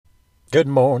Good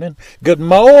morning. Good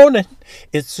morning.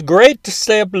 It's great to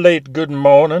stay up late. Good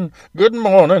morning. Good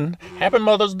morning. Happy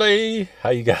Mother's Day. How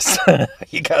you guys? How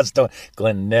you guys doing?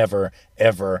 Glenn, never,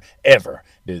 ever, ever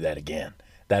do that again.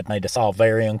 That made us all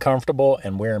very uncomfortable,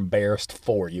 and we're embarrassed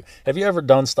for you. Have you ever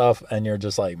done stuff and you're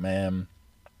just like, man,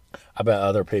 I bet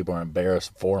other people are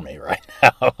embarrassed for me right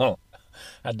now.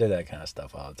 I do that kind of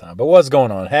stuff all the time. But what's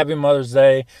going on? Happy Mother's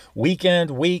Day, week,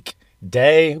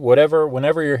 day, whatever.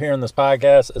 Whenever you're hearing this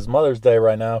podcast, it's Mother's Day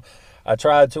right now. I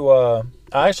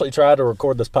actually tried to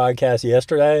record this podcast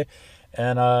yesterday,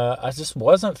 and I just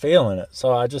wasn't feeling it.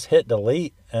 So I just hit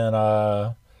delete, and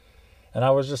I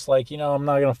was just like, I'm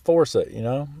not gonna force it.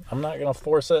 I'm not gonna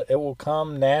force it. It will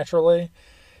come naturally.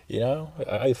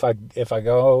 If I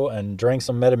go and drink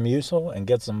some Metamucil and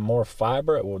get some more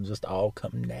fiber, it will just all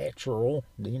come natural.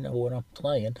 Do you know what I'm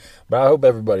saying? But I hope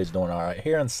everybody's doing all right.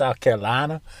 Here in South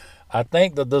Carolina, I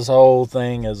think that this whole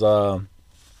thing is, I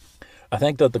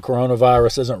think that the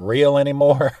coronavirus isn't real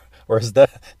anymore. Or is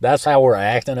that's how we're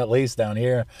acting, at least down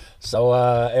here. So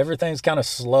everything's kind of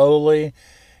slowly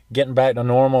getting back to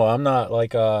normal. I'm not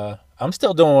like, I'm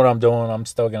still doing what I'm doing. I'm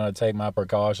still going to take my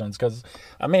precautions because,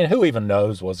 who even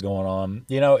knows what's going on?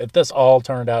 If this all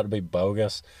turned out to be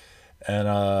bogus and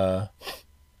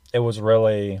it was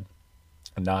really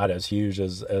not as huge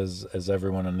as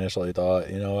everyone initially thought,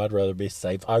 I'd rather be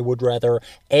safe. I would rather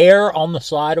err on the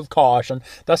side of caution.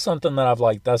 That's something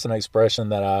that that's an expression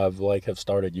that I've have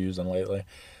started using lately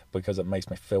because it makes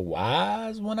me feel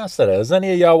wise when I said it. Has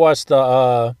any of y'all watched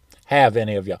has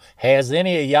any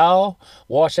of y'all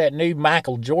watched that new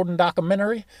Michael Jordan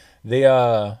documentary?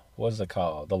 What is it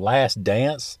called? The Last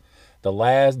Dance? The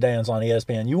Last Dance on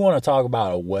ESPN. You want to talk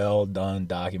about a well-done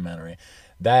documentary.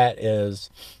 That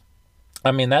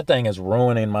thing is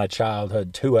ruining my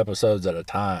childhood 2 episodes at a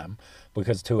time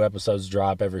because 2 episodes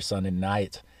drop every Sunday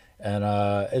night. And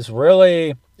it's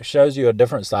really shows you a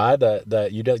different side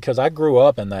that you did, because I grew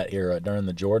up in that era during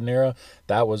the Jordan era.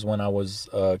 That was when I was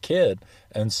a kid.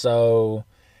 And so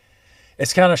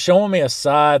it's kind of showing me a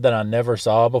side that I never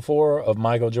saw before of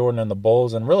Michael Jordan and the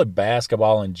Bulls and really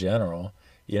basketball in general,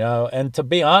 And to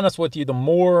be honest with you, the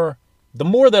more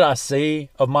that I see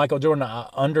of Michael Jordan, I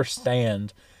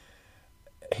understand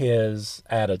his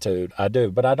attitude. I do,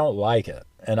 but I don't like it.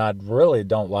 And I really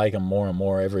don't like him more and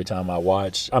more every time I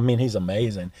watch. He's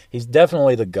amazing. He's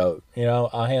definitely the GOAT.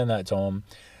 I hand that to him.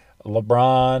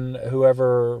 LeBron,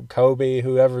 whoever, Kobe,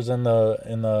 whoever's in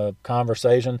the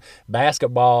conversation.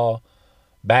 Basketball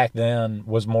back then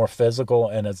was more physical,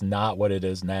 and it's not what it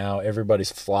is now.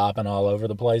 Everybody's flopping all over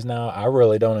the place now. I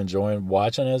really don't enjoy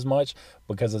watching it as much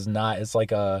because it's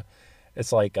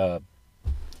like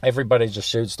everybody just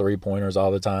shoots 3-pointers all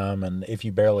the time, and if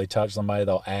you barely touch somebody,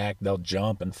 they'll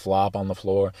jump and flop on the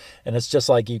floor, and it's just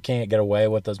like you can't get away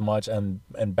with as much. And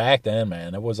back then,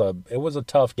 man, it was a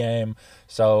tough game.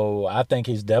 So I think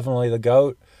he's definitely the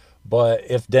GOAT. But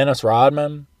if Dennis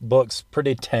Rodman looks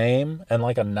pretty tame and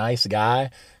like a nice guy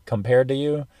compared to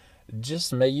you,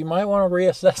 you might want to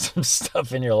reassess some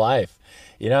stuff in your life,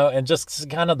 and just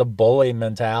kind of the bully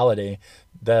mentality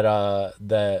that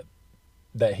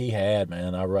he had,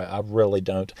 man. I really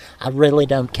don't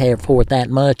care for it that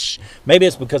much. Maybe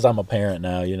it's because I'm a parent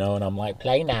now, and I'm like,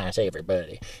 play nice,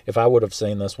 everybody. If I would have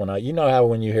seen this when how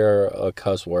when you hear a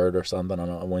cuss word or something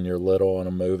when you're little in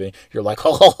a movie, you're like,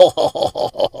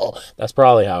 oh, that's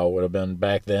probably how it would have been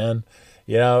back then.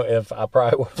 If I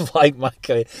probably would have liked my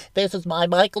kid. This is my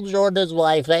Michael Jordan's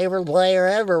my favorite player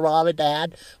ever, Mom and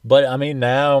Dad. But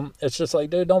now it's just like,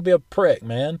 dude, don't be a prick,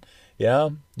 man.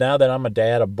 Now that I'm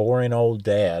a boring old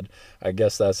dad, I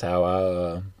guess that's how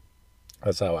I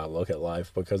look at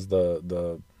life, because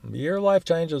your life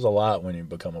changes a lot when you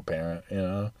become a parent.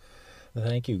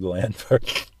 Thank you, Glenn,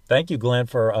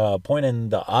 for pointing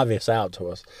the obvious out to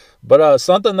us. But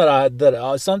something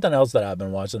else that I've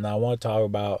been watching that I want to talk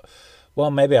about.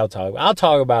 Well, maybe I'll talk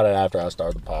about it after I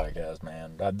start the podcast,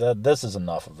 man. This is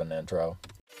enough of an intro.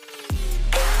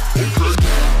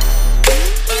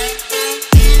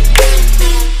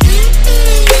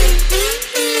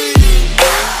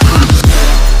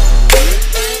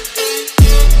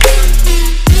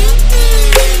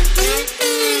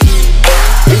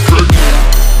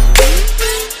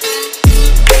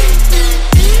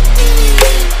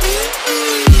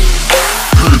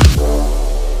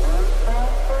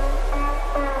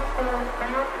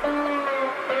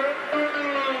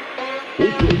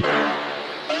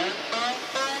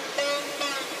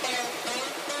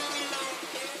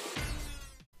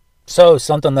 So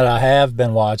something that I have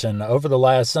been watching over the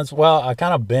last since I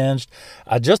kind of binged.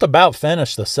 I just about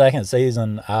finished the second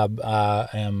season.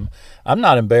 I'm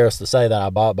not embarrassed to say that I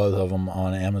bought both of them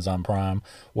on Amazon Prime.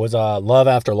 Was Love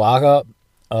After Lockup,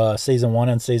 season 1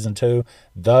 and season 2.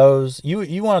 Those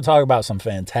you want to talk about some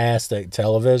fantastic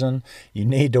television. You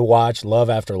need to watch Love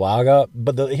After Lockup.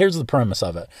 But here's the premise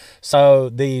of it. So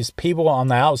these people on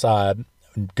the outside,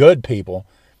 good people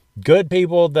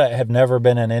that have never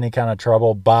been in any kind of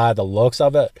trouble by the looks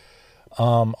of it,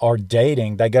 are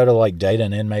dating. They go to like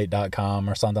dateaninmate.com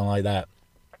or something like that.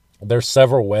 There's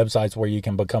several websites where you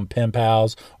can become pen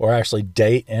pals or actually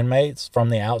date inmates from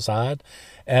the outside.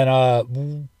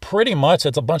 And pretty much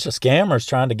it's a bunch of scammers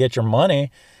trying to get your money,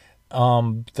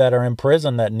 that are in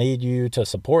prison that need you to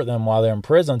support them while they're in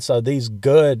prison. So these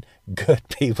good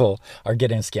people are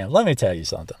getting scammed. Let me tell you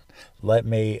something.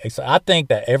 I think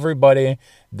that everybody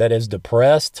that is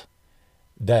depressed,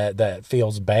 that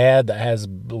feels bad, that has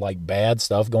like bad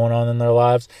stuff going on in their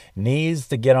lives, needs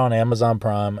to get on Amazon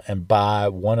Prime and buy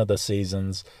one of the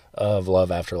seasons of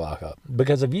Love After Lockup.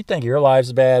 Because if you think your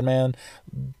life's bad, man,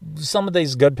 some of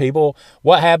these good people,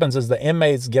 what happens is the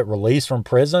inmates get released from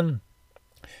prison.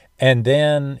 And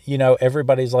then,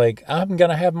 everybody's like, I'm going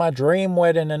to have my dream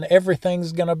wedding and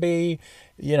everything's going to be,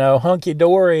 hunky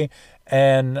dory.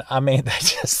 And I mean,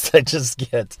 they just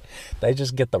get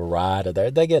the ride of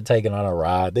there. They get taken on a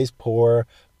ride. These poor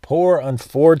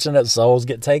unfortunate souls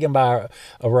get taken by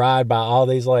a ride by all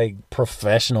these like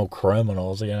professional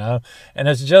criminals, and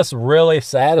it's just really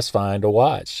satisfying to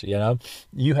watch.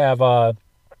 You have,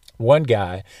 one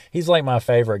guy, he's like my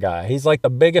favorite guy. He's like the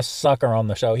biggest sucker on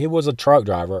the show. He was a truck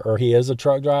driver, or he is a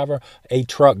truck driver. He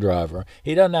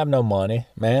doesn't have no money,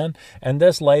 man. And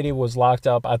this lady was locked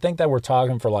up. I think they were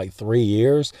talking for like 3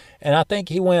 years. And I think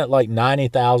he went like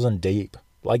 90,000 deep.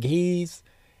 Like he's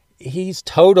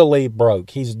totally broke.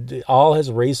 All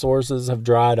his resources have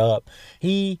dried up.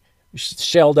 He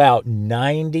shelled out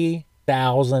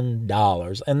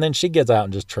 $90,000, and then she gets out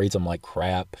and just treats him like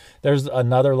crap. There's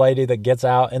another lady that gets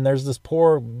out, and there's this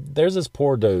poor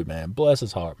dude, man. Bless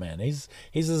his heart, man. He's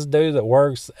this dude that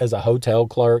works as a hotel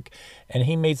clerk, and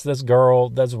he meets this girl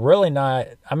that's really not.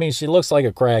 I mean, she looks like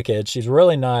a crackhead. She's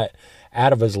really not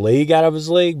out of his league,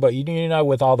 but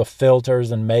with all the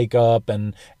filters and makeup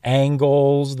and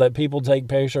angles that people take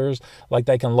pictures, like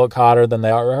they can look hotter than they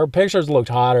are. Her pictures looked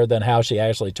hotter than how she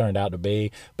actually turned out to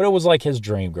be, but it was like his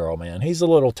dream girl, man. He's a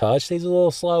little touched. He's a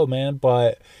little slow, man,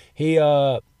 but he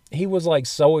was like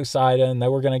so excited, and they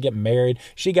were going to get married.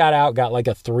 She got out, got like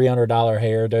a $300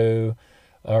 hairdo,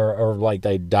 or like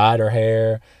they dyed her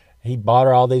hair. He bought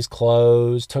her all these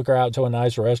clothes, took her out to a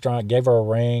nice restaurant, gave her a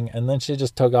ring, and then she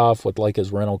just took off with like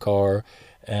his rental car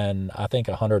and I think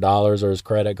 $100 or his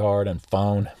credit card and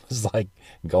phone. It was like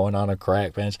going on a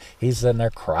crack bench. He's sitting there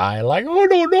crying like, I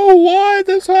don't know why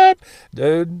this happened.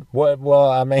 Dude, what? Well,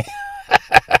 I mean,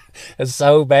 it's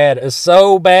so bad. It's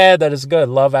so bad that it's good.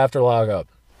 Love After Lockup.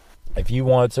 If you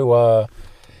want to,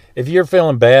 if you're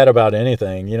feeling bad about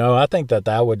anything, I think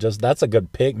that's a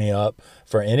good pick-me-up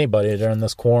for anybody during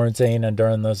this quarantine and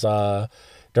during this whole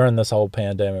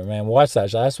pandemic, man. Watch that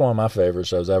show. That's one of my favorite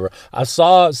shows ever.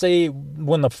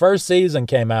 When the first season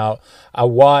came out, I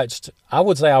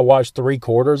would say I watched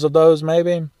 3/4 of those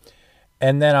maybe,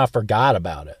 and then I forgot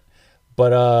about it.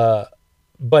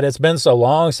 But it's been so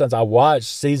long since I watched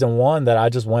season 1 that I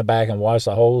just went back and watched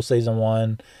the whole season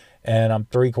 1. And I'm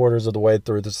 3/4 of the way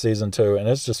through the season 2, and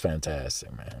it's just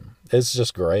fantastic, man. It's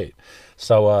just great.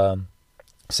 So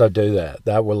do that.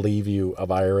 That will leave you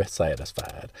very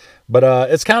satisfied. But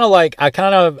it's kind of like I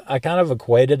kind of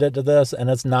equated it to this,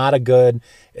 and it's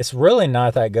really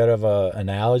not that good of a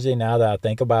analogy. Now that I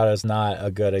think about it, it's not a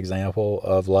good example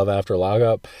of Love After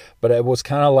Lockup. But it was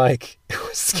kind of like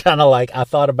I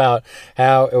thought about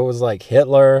how it was like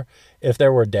Hitler if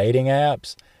there were dating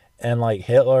apps. And like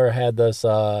Hitler had this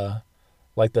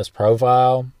this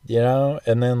profile,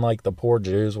 and then like the poor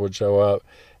Jews would show up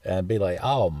and be like,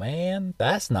 oh man,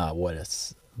 that's not what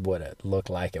it looked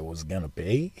like it was gonna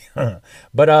be.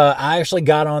 But I actually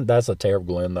got on. That's a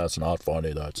terrible, Glenn. That's not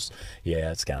funny.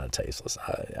 It's kind of tasteless.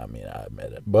 I mean, I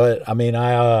admit it. But I mean,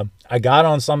 I got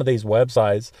on some of these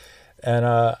websites, and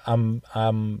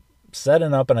I'm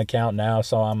setting up an account now,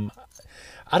 so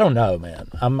I don't know, man.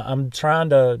 I'm trying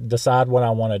to decide what I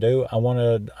want to do. I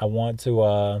want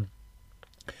to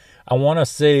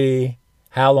see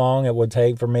how long it would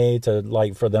take for me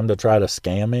to for them to try to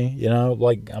scam me.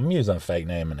 Like I'm using a fake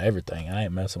name and everything. I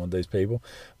ain't messing with these people.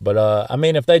 But I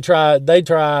mean, if they try.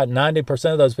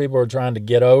 90% of those people are trying to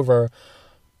get over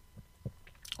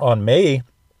on me.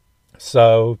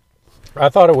 So I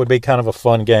thought it would be kind of a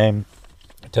fun game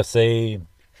to see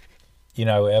you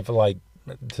know, if like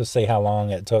to see how long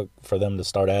it took for them to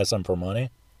start asking for money.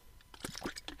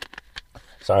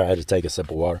 Sorry, I had to take a sip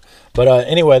of water. But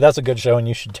anyway, that's a good show, and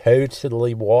you should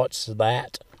totally watch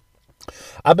that.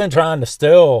 I've been trying to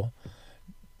still,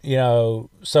 you know,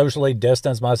 socially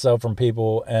distance myself from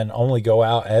people and only go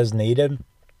out as needed.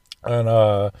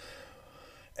 And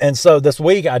so this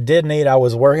week I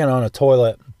was working on a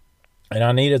toilet, and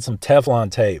I needed some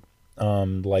Teflon tape,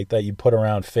 like that you put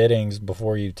around fittings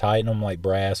before you tighten them, like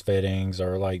brass fittings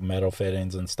or like metal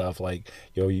fittings and stuff. Like,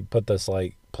 you know, you put this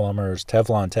like plumber's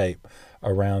Teflon tape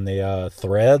around the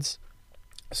threads,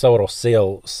 so it'll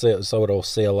seal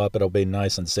up. It'll be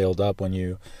nice and sealed up when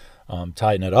you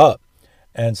tighten it up.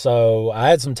 And so I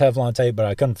had some Teflon tape, but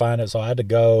I couldn't find it, so I had to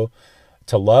go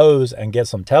to Lowe's and get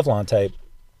some Teflon tape.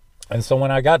 And so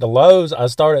when I got to Lowe's, I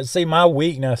started, see, my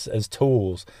weakness is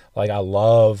tools. Like, I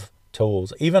love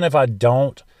tools. Even if I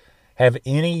don't have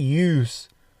any use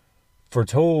for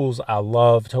tools, I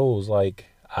love tools. Like,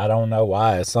 I don't know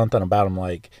why. It's something about them.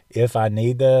 Like, if I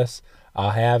need this,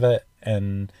 I'll have it.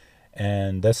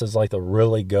 And this is like the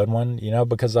really good one, you know,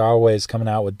 because they're always coming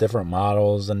out with different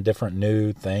models and different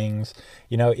new things.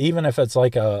 You know, even if it's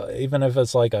like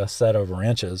a set of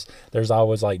wrenches, there's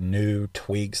always like new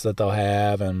tweaks that they'll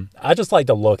have, and I just like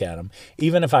to look at them.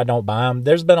 Even if I don't buy them,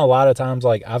 there's been a lot of times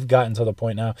like I've gotten to the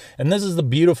point now, and this is the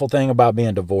beautiful thing about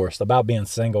being divorced, about being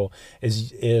single,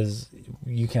 is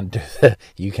you can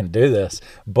do this,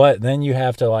 but then you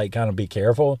have to like kind of be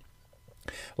careful.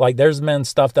 Like, there's been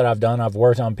stuff that I've done. I've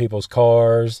worked on people's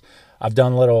cars. I've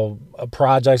done little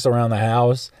projects around the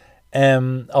house.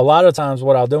 And a lot of times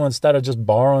what I'll do, instead of just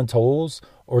borrowing tools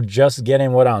or just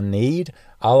getting what I'll need,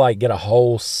 I'll like get a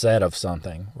whole set of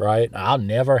something, right? I'll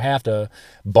never have to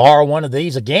borrow one of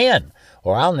these again.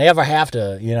 Or I'll never have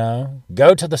to, you know,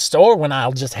 go to the store when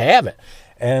I'll just have it.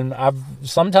 And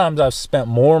sometimes I've spent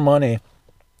more money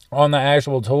on the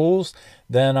actual tools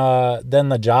than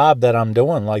the job that I'm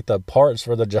doing, like the parts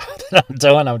for the job that I'm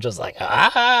doing. I'm just like,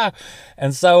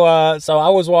 And so I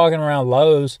was walking around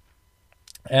Lowe's,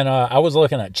 and I was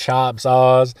looking at chop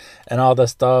saws and all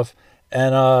this stuff,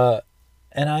 and I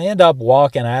end up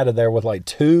walking out of there with like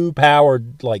 2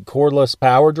 powered, like cordless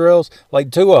power drills,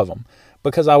 like 2 of them,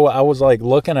 because I was like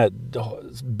looking at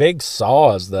big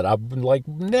saws that I like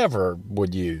never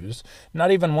would use,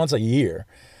 not even once a year.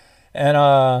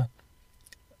 And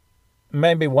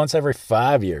maybe once every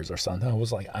 5 years or something, I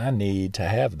was like, I need to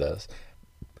have this.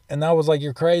 And I was like,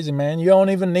 you're crazy, man. You don't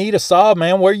even need a saw,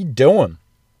 man. What are you doing?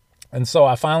 And so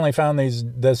I finally found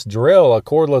this drill, a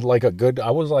cordless, like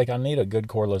I was like, I need a good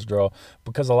cordless drill,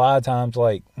 because a lot of times,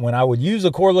 like when I would use a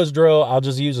cordless drill, I'll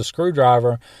just use a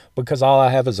screwdriver, because all I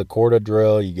have is a corded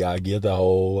drill. You got to get the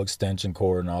whole extension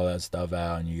cord and all that stuff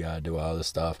out, and you got to do all this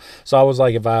stuff. So I was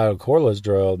like, if I had a cordless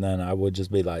drill, then I would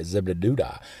just be like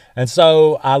zip-a-doo-dah. And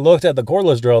so I looked at the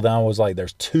cordless drill, then I was like,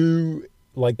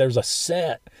 there's a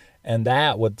set. And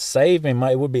that would save me.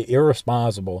 It would be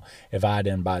irresponsible if I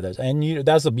didn't buy this. And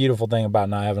that's the beautiful thing about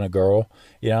not having a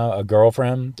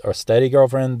girlfriend or a steady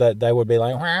girlfriend, that they would be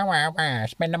like, wah, wah, wah,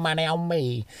 spend the money on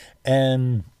me.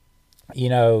 And, you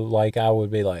know, like I would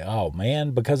be like, oh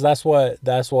man, because that's what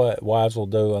wives will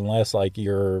do, unless like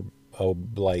you're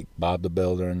like Bob the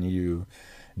Builder and you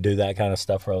do that kind of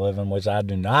stuff for a living, which I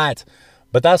do not.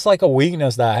 But that's like a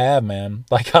weakness that I have, man.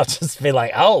 Like, I'll just be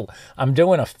like, oh, I'm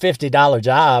doing a $50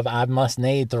 job. I must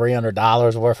need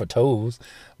 $300 worth of tools.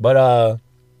 But,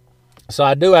 so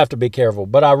I do have to be careful.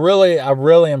 But I really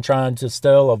am trying to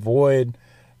still avoid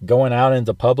going out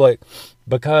into public,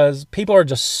 because people are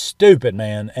just stupid,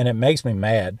 man. And it makes me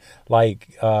mad.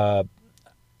 Like,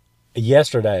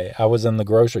 yesterday I was in the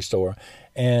grocery store,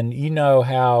 and you know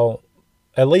how,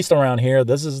 at least around here,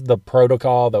 this is the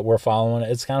protocol that we're following.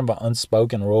 It's kind of an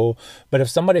unspoken rule. But if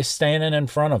somebody's standing in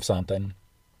front of something,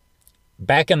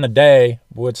 back in the day,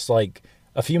 which like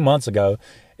a few months ago,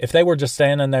 if they were just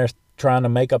standing there trying to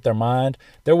make up their mind,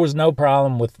 there was no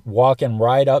problem with walking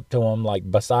right up to them, like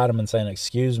beside them, and saying,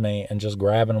 excuse me, and just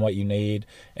grabbing what you need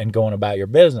and going about your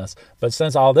business. But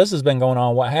since all this has been going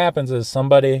on, what happens is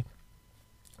somebody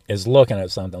is looking at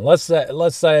something. Let's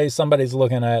say somebody's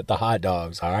looking at the hot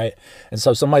dogs, all right? And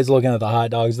so somebody's looking at the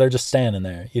hot dogs. They're just standing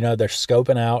there. You know, they're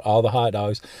scoping out all the hot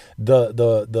dogs.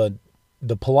 The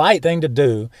polite thing to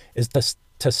do is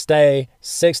to stay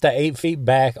 6 to 8 feet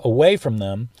back away from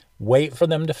them, wait for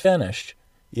them to finish,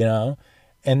 you know?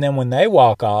 And then when they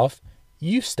walk off,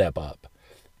 you step up.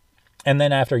 And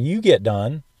then after you get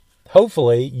done,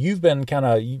 hopefully you've been kind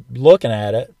of looking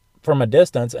at it from a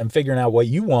distance and figuring out what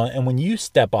you want. And when you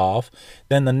step off,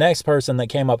 then the next person that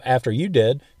came up after you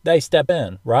did, they step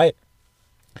in, right?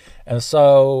 And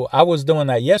so I was doing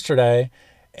that yesterday,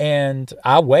 And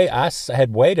I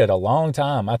had waited a long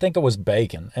time. I think it was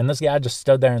bacon. And this guy just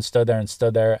stood there and stood there and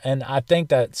stood there. And I think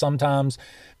that sometimes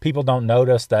people don't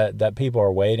notice that people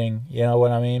are waiting. You know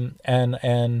what I mean?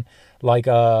 And like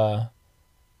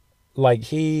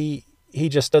he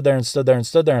just stood there and stood there and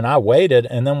stood there, and I waited.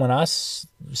 And then when I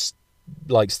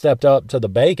stepped up to the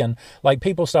bacon, like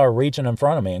people started reaching in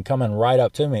front of me and coming right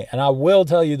up to me. And I will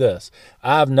tell you this,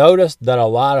 I've noticed that a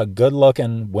lot of good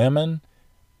looking women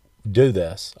do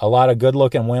this. A lot of good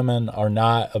looking women are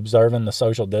not observing the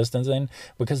social distancing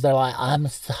because they're like, I'm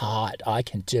hot, I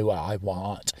can do what I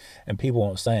want, and people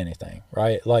won't say anything,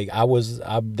 right? Like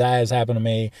that has happened to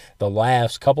me the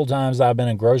last couple times I've been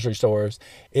in grocery stores.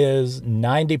 Is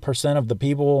 90% of the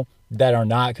people that are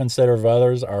not considerate of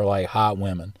others are like hot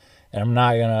women. And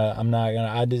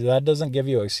that doesn't give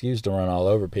you an excuse to run all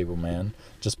over people, man,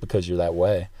 just because you're that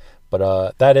way. But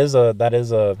well,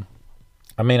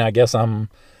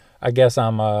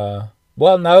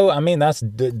 no, I mean, that's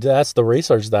the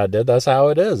research that I did. That's how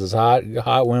it is. It's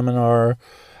hot women are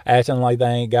acting like they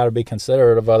ain't got to be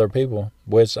considerate of other people,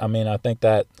 which, I mean, I think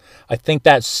that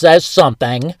says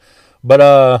something. But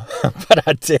but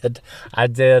I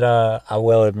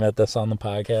will admit this on the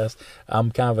podcast.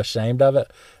 I'm kind of ashamed of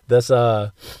it. This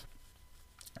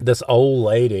old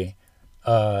lady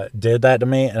did that to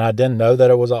me, and I didn't know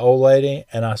that it was an old lady,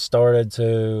 and I started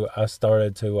to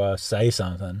say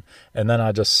something, and then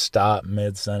I just stopped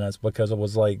mid-sentence because it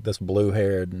was like this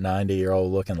blue-haired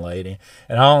 90-year-old looking lady,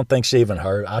 and I don't think she even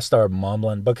heard. I started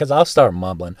mumbling, because I'll start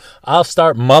mumbling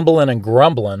and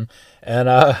grumbling, and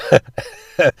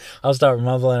I'll start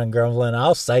mumbling and grumbling.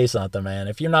 I'll say something, man.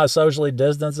 If you're not socially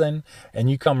distancing and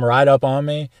you come right up on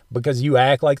me because you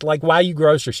act like why are you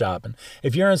grocery shopping?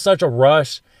 If you're in such a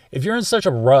rush,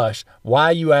 why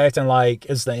are you acting like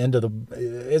it's the end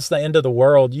of the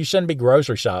world? You shouldn't be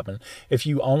grocery shopping. If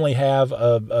you only have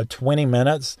a 20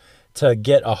 minutes to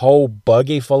get a whole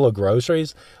buggy full of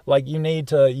groceries, like you need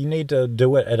to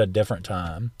do it at a different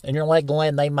time. And you're like,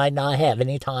 Glenn, they might not have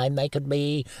any time. They could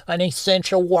be an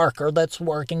essential worker that's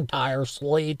working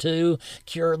tirelessly to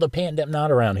cure the pandemic.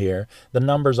 Not around here. The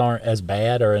numbers aren't as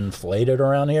bad or inflated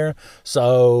around here.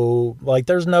 So, like,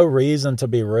 there's no reason to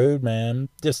be rude, man.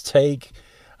 Just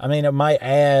it might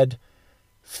add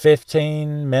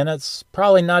 15 minutes,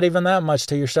 probably not even that much,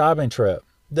 to your shopping trip.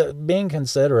 Being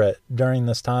considerate during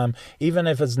this time, even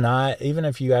if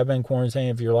you have been quarantined,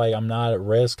 if you're like, I'm not at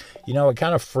risk, it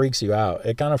kind of freaks you out.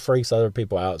 It kind of freaks other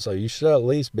people out. So you should at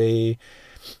least be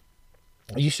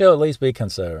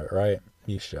considerate, right?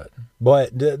 You should.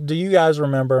 But do you guys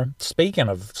remember, speaking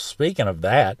of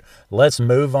that, let's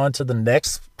move on to the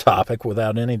next topic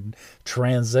without any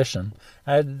transition.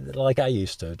 I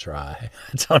used to try.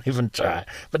 I don't even try.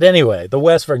 But anyway, the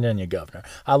West Virginia governor.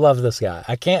 I love this guy.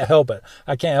 I can't help it.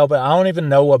 I don't even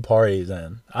know what party he's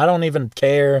in. I don't even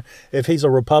care if he's a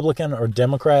Republican or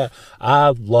Democrat.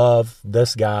 I love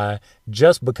this guy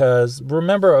just because,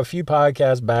 remember a few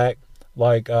podcasts back,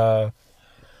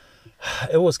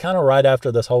 it was kind of right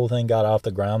after this whole thing got off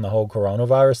the ground, the whole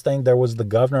coronavirus thing. There was the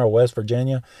governor of West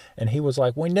Virginia, and he was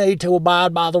like, we need to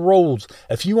abide by the rules.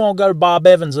 If you want to go to Bob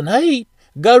Evans and eat,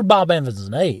 go to Bob Evans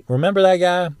and eat. Remember that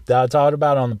guy that I talked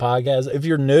about on the podcast? If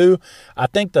you're new, I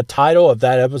think the title of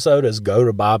that episode is Go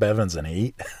to Bob Evans and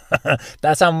Eat.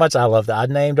 That's how much I love that. I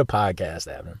named a podcast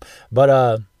after him.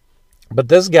 But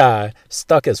this guy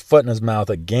stuck his foot in his mouth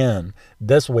again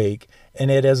this week, and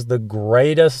it is the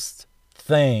greatest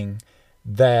thing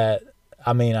that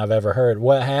I've ever heard.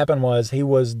 What happened was he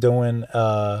was doing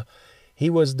a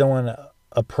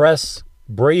press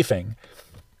briefing,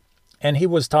 and he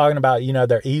was talking about,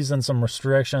 they're easing some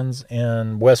restrictions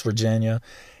in West Virginia,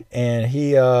 and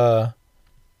he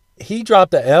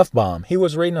dropped the F-bomb. He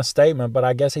was reading a statement, but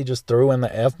I guess he just threw in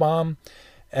the F-bomb,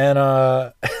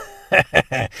 and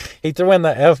he threw in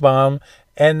the F-bomb,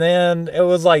 and then it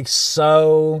was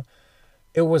so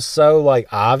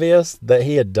obvious that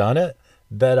he had done it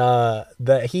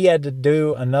that he had to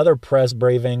do another press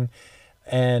briefing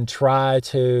and try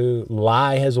to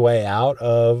lie his way out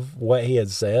of what he had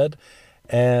said.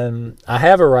 And I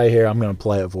have it right here. I'm going to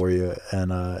play it for you.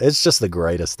 And it's just the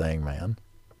greatest thing, man.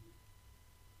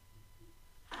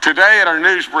 Today at our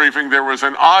news briefing, there was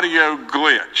an audio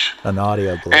glitch. And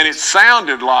it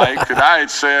sounded like that I had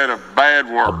said a bad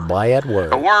word. A bad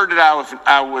word. A word that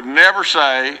I would never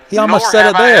say, he almost nor said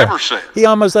have it there. I ever said. He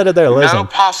almost said it there. Listen. No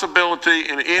possibility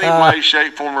in any way,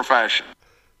 shape, form, or fashion.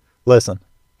 Listen.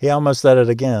 He almost said it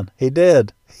again. He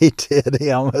did. He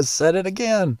almost said it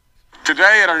again.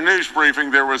 Today at our news briefing,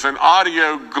 there was an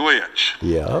audio glitch.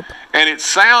 Yep. And it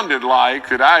sounded like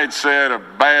that I had said a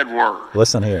bad word.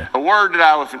 Listen here. A word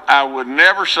that I would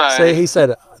never say. See, he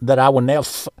said that I would never.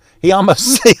 He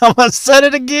almost said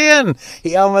it again.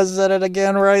 He almost said it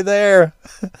again right there.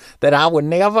 That I would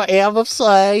never ever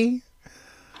say.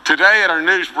 Today at our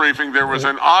news briefing, there was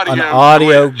an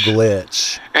audio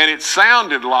glitch. And it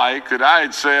sounded like that I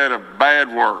had said a bad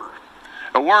word.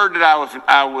 A word that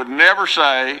I would never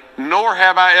say, nor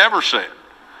have I ever said.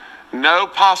 No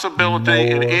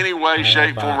possibility in any way,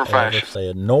 shape, form, or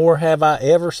fashion. Nor have I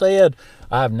ever said.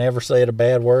 I have never said a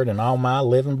bad word in all my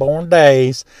living born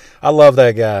days. I love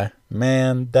that guy.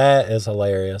 Man, that is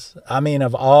hilarious. I mean,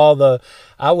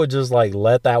 I would just like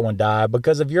let that one die,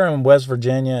 because if you're in West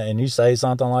Virginia and you say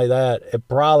something like that,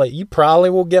 you probably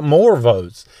will get more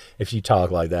votes if you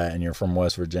talk like that and you're from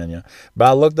West Virginia. But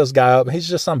I looked this guy up. He's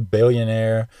just some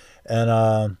billionaire,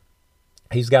 and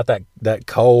he's got that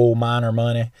coal miner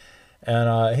money.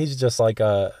 And he's just like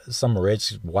some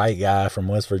rich white guy from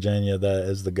West Virginia that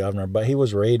is the governor. But he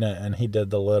was reading it, and he did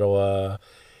the little,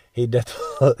 he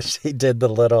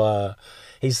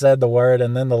said the word,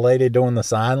 and then the lady doing the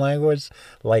sign language,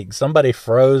 like somebody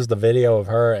froze the video of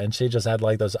her, and she just had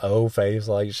like this O face,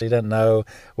 like she didn't know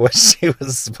what she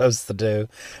was supposed to do.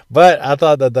 But I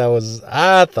thought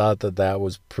that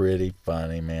was pretty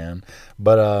funny, man.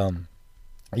 But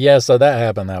yeah, so that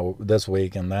happened this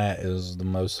week, and that is the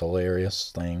most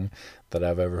hilarious thing that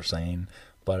I've ever seen.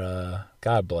 But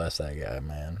God bless that guy,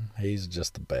 man. He's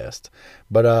just the best.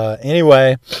 But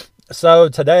anyway, so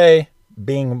today,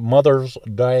 being Mother's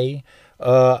Day,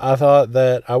 I thought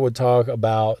that I would talk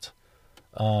about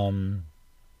some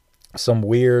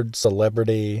weird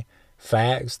celebrity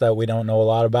facts that we don't know a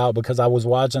lot about, because I was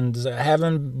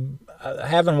haven't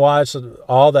watched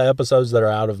all the episodes that are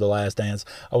out of The Last Dance.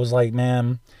 I was like,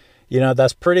 man,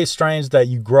 that's pretty strange that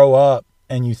you grow up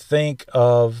and you think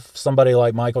of somebody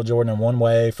like Michael Jordan in one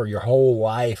way for your whole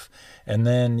life, and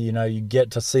then you get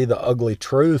to see the ugly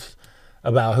truth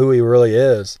about who he really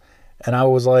is. And I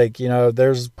was like,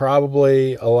 there's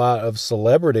probably a lot of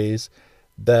celebrities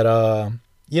that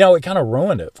it kind of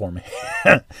ruined it for me.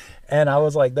 And I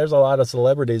was like, there's a lot of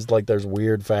celebrities, like there's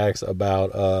weird facts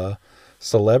about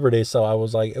celebrities. So I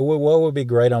was like, what would be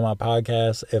great on my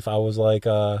podcast if I was like,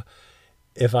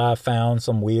 if I found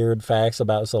some weird facts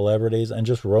about celebrities and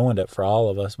just ruined it for all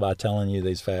of us by telling you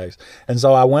these facts. And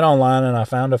so I went online and I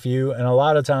found a few, and a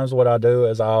lot of times what I do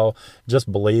is I'll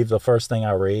just believe the first thing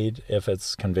I read if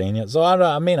it's convenient. So I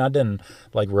didn't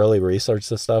like really research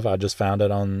this stuff. I just found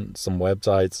it on some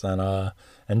websites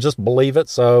and just believe it.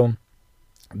 So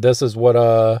this is what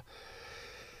I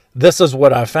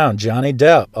found. Johnny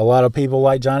Depp. A lot of people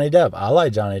like Johnny Depp. I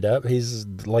like Johnny Depp. He's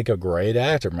like a great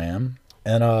actor, man.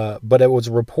 And but it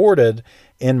was reported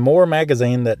in More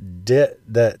magazine that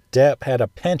Depp had a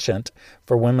penchant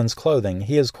for women's clothing.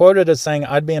 He is quoted as saying,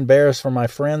 "I'd be embarrassed for my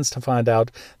friends to find out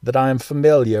that I am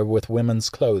familiar with women's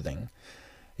clothing."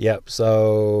 Yep,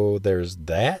 so there's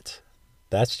that.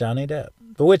 That's Johnny Depp.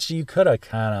 Which you could have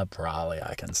kind of probably,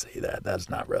 I can see that. That's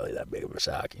not really that big of a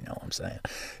shock, you know what I'm saying?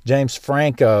 James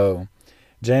Franco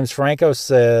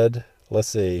said, let's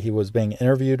see, he was being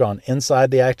interviewed on Inside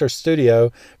the Actor's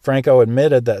Studio. Franco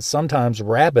admitted that sometimes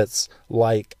rabbits,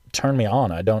 turn me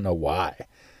on. I don't know why.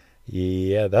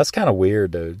 Yeah, that's kind of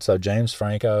weird, dude. So James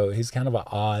Franco, he's kind of an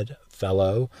odd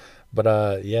fellow.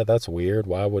 But, yeah, that's weird.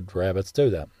 Why would rabbits do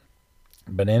that?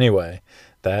 But anyway,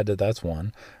 that's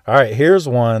one. All right, here's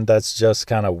one that's just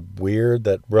kind of weird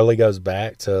that really goes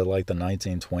back to the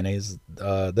 1920s.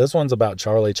 This one's about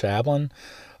Charlie Chaplin.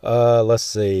 Let's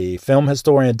see. Film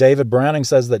historian David Browning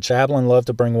says that Chaplin loved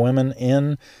to bring women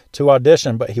in to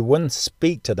audition, but he wouldn't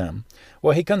speak to them.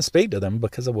 Well, he couldn't speak to them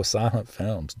because it was silent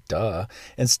films. Duh.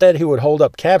 Instead, he would hold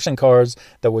up caption cards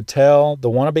that would tell the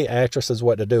wannabe actresses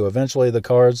what to do. Eventually, the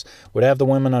cards would have the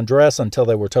women undress until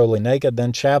they were totally naked.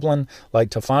 Then Chaplin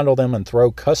liked to fondle them and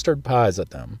throw custard pies at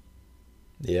them.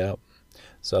 Yep.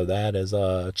 So that is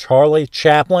Charlie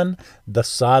Chaplin, the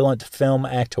silent film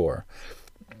actor.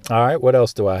 All right, what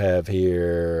else do I have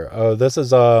here? Oh, this is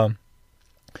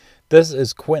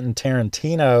Quentin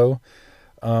Tarantino.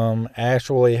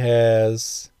 Actually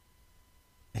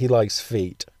he likes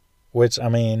feet, which, I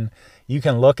mean, you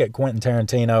can look at Quentin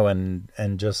Tarantino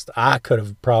and just, I could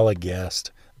have probably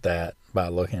guessed that by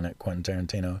looking at Quentin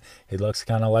Tarantino. He looks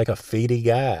kind of like a feety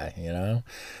guy,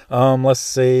 Let's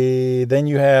see. Then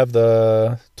you have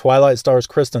the Twilight stars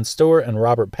Kristen Stewart and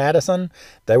Robert Pattinson.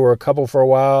 They were a couple for a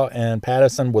while, and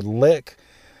Pattinson would lick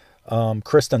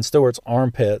Kristen Stewart's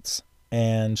armpits,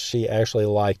 and she actually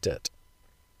liked it.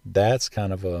 That's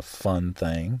kind of a fun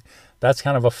thing That's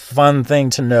kind of a fun thing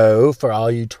to know for all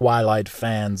you Twilight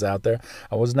fans out there.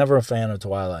 I was never a fan of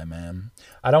Twilight, man.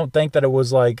 I don't think that it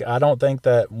was like, I don't think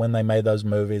that when they made those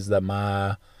movies that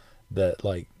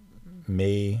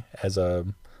me as a,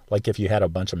 like if you had a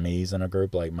bunch of me's in a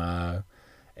group, like my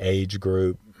age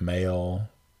group, male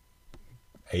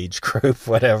age group,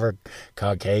 whatever,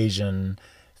 Caucasian,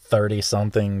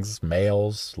 30-somethings,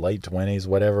 males, late 20s,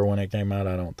 whatever, when it came out,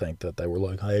 I don't think that they were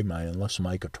like, hey, man, let's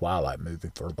make a Twilight movie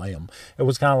for them. It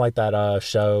was kind of like that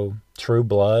show, True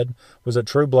Blood. Was it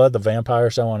True Blood, the vampire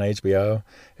show on HBO?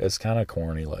 It's kind of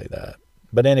corny like that.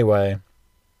 But anyway,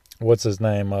 what's his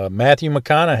name? Matthew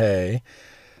McConaughey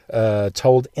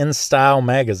told InStyle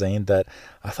magazine that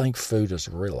I think food is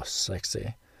really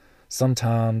sexy.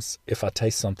 Sometimes, if I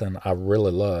taste something I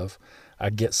really love, I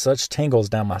get such tingles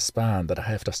down my spine that I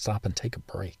have to stop and take a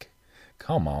break.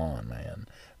 Come on, man.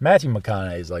 Matthew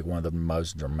McConaughey is like one of the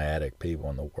most dramatic people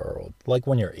in the world. Like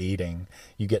when you're eating,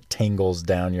 you get tingles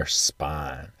down your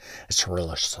spine. It's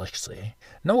really sexy.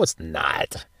 No, it's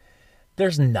not.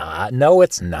 There's not. No,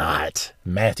 it's not.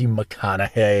 Matthew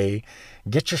McConaughey,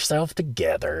 get yourself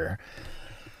together.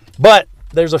 But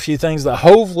there's a few things that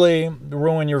hopefully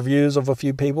ruin your views of a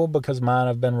few people, because mine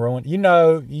have been ruined. You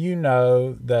know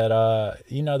that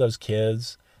those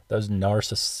kids, those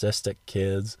narcissistic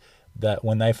kids, that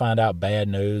when they find out bad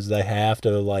news, they have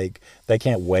to they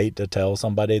can't wait to tell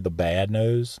somebody the bad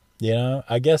news. You know,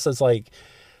 I guess it's like,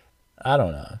 I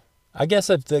don't know. I guess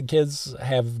if the kids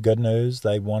have good news,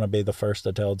 they want to be the first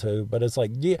to tell too. But it's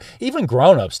like, yeah, even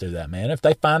grown-ups do that, man. If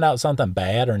they find out something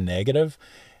bad or negative,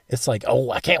 it's like,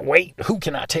 oh, I can't wait. Who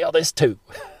can I tell this to?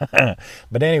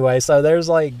 But anyway, so there's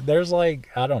I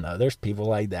don't know. There's people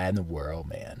like that in the world,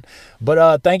 man.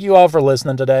 But thank you all for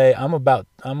listening today. I'm about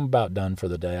done for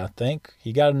the day, I think.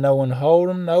 You got to know when to hold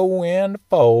 'em, know when to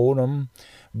fold 'em.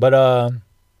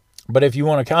 But if you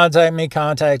want to contact me,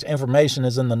 contact information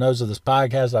is in the notes of this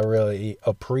podcast. I really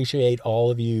appreciate all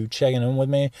of you checking in with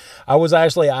me. I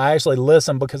actually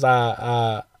listened because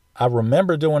I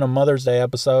remember doing a Mother's Day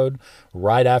episode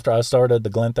right after I started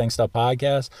the Glenn Thinks Stuff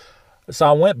podcast. So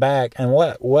I went back, and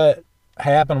what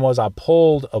happened was I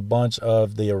pulled a bunch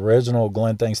of the original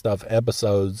Glenn Thinks Stuff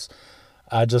episodes.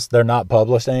 They're not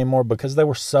published anymore because they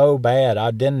were so bad.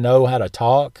 I didn't know how to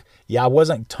talk. Yeah, I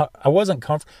wasn't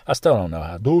comfortable. I still don't know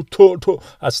how to talk.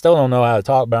 I still don't know how to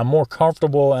talk, but I'm more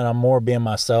comfortable and I'm more being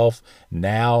myself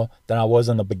now than I was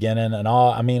in the beginning. And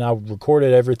I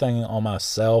recorded everything on my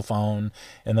cell phone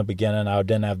in the beginning. I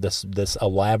didn't have this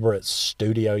elaborate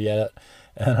studio yet.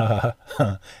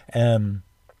 And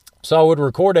so I would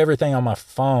record everything on my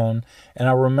phone. And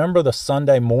I remember the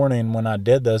Sunday morning when I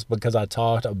did this, because I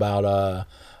talked about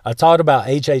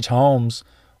H.H. Holmes,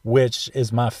 which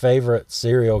is my favorite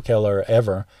serial killer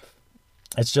ever.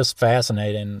 It's just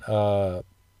fascinating.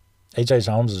 H.H.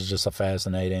 Holmes is just a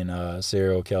fascinating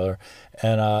serial killer.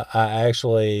 And I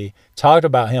actually talked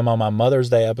about him on my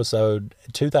Mother's Day episode,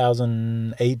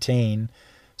 2018.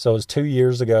 So it was 2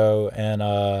 years ago.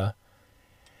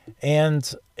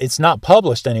 And it's not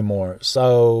published anymore.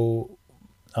 So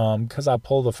because I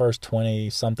pulled the first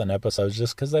 20-something episodes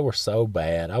just because they were so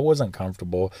bad. I wasn't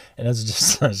comfortable, and it's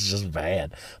just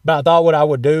bad. But I thought what I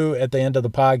would do at the end of the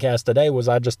podcast today was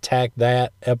I just tack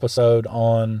that episode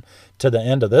on to the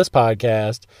end of this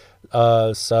podcast,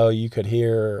 so you could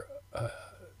hear,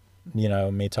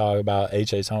 me talk about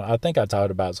H.H. Holmes. I think I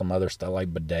talked about some other stuff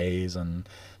like bidets and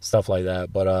stuff like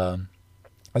that, but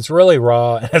it's really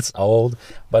raw and it's old,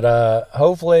 but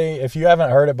hopefully if you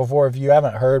haven't heard it before, if you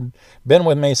haven't been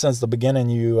with me since the beginning,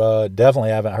 you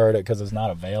definitely haven't heard it because it's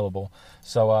not available.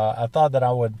 So I thought that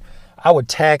I would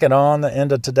tack it on the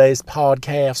end of today's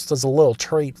podcast as a little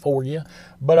treat for you.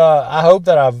 But I hope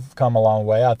that I've come a long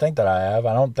way. I think that I have.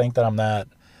 I don't think that I'm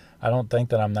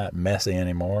that messy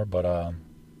anymore, but I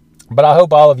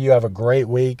hope all of you have a great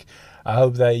week. I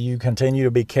hope that you continue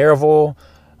to be careful.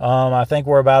 I think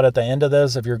we're about at the end of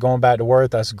this. If you're going back to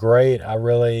work, that's great. I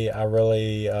really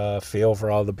feel for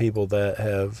all the people that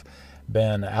have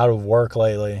been out of work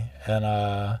lately. And,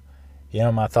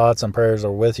 my thoughts and prayers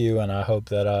are with you. And I hope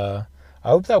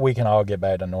that we can all get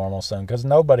back to normal soon, because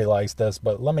nobody likes this.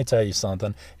 But let me tell you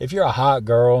something. If you're a hot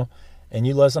girl and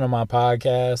you listen to my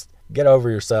podcast, get over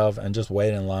yourself and just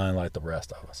wait in line like the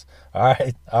rest of us. All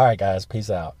right, guys. Peace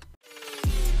out.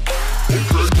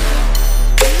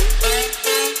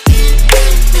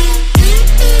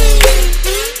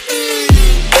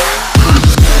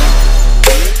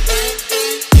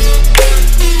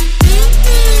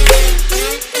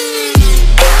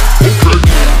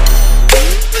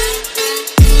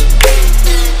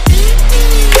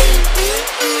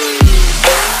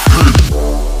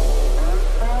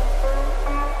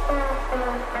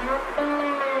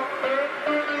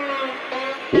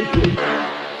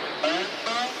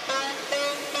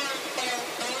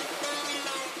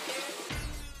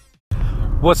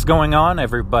 What's going on,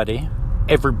 everybody?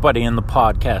 Everybody in the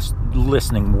podcast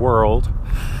listening world.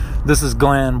 This is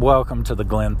Glenn. Welcome to the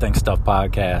Glenn Think Stuff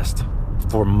podcast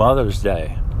for Mother's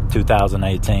Day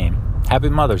 2018. Happy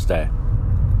Mother's Day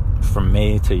from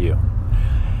me to you.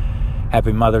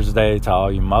 Happy Mother's Day to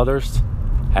all you mothers.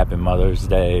 Happy Mother's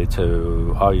Day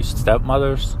to all you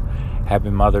stepmothers.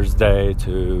 Happy Mother's Day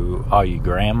to all you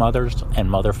grandmothers and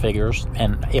mother figures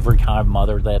and every kind of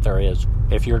mother that there is.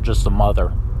 If you're just a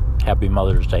mother, happy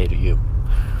Mother's Day to you.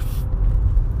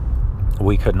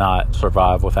 We could not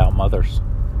survive without mothers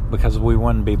because we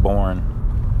wouldn't be born.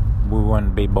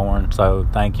 So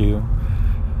thank you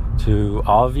to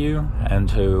all of you and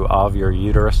to all of your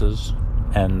uteruses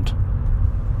and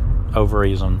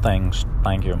ovaries and things.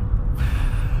 Thank you.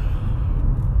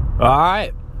 All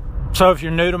right. So if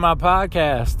you're new to my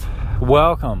podcast,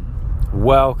 welcome.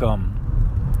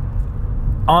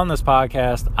 On this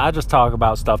podcast, I just talk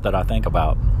about stuff that I think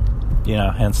about.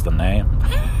 Hence the name.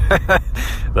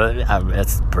 But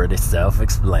it's pretty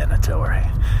self-explanatory.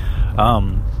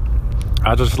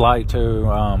 I just like to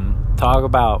talk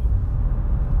about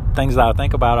things that I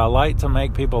think about. I like to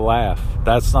make people laugh.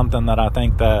 That's something that I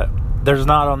think that there's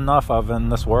not enough of in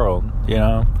this world.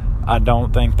 I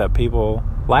don't think that people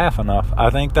laugh enough.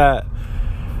 I think that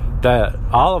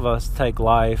all of us take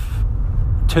life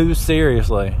too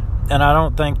seriously. And I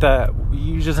don't think that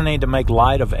you just need to make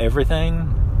light of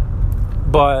everything.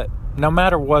 But no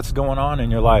matter what's going on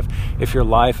in your life, if your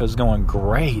life is going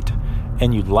great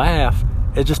and you laugh,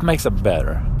 it just makes it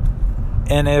better.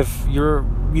 And if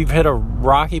you've hit a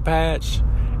rocky patch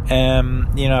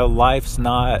and, life's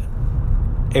not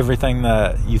everything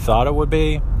that you thought it would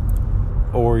be,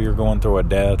 or you're going through a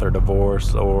death or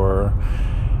divorce or,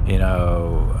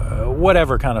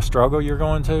 whatever kind of struggle you're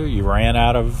going to, you ran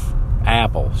out of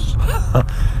apples.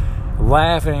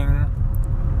 Laughing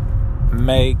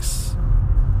makes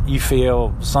you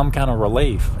feel some kind of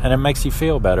relief, and it makes you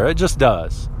feel better. It just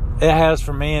does. It has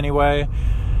for me anyway.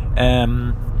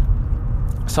 And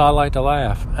so I like to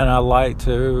laugh, and I like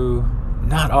to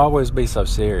not always be so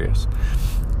serious.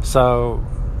 So,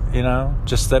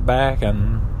 just sit back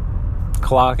and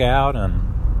clock out and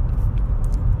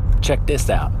check this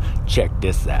out, check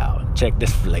this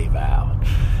flavor out.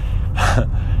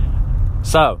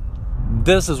 So,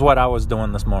 this is what I was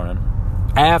doing this morning.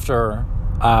 After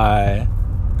I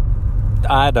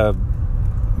had to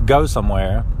go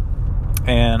somewhere,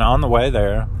 and on the way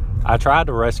there, I tried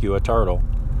to rescue a turtle.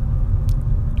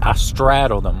 I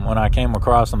straddled him when I came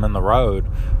across him in the road.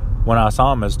 When I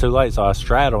saw him, it was too late, so I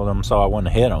straddled him so I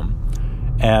wouldn't hit him.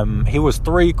 And he was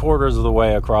 3/4 of the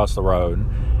way across the road.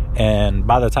 And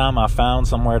by the time I found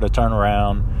somewhere to turn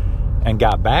around and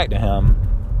got back to him,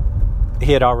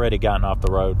 he had already gotten off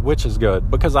the road, which is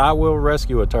good, because I will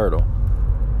rescue a turtle.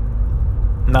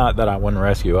 Not that I wouldn't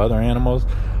rescue other animals,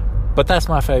 but that's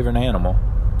my favorite animal.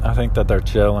 I think that they're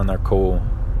chill and they're cool,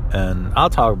 and I'll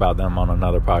talk about them on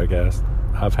another podcast.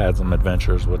 I've had some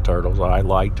adventures with turtles. I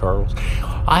like turtles.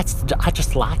 I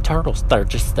just like turtles.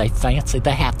 They fancy.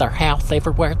 They have their house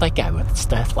everywhere they go and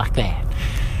stuff like that.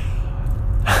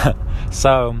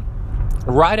 So,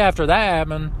 right after that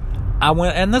happened, I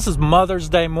went, and this is Mother's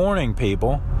Day morning,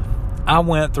 people. I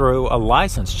went through a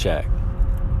license check.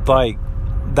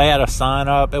 They had a sign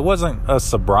up. It wasn't a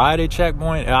sobriety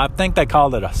checkpoint. I think they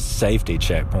called it a safety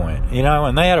checkpoint,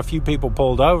 and they had a few people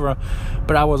pulled over.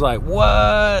 But I was like,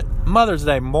 what? Mother's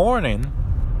Day morning?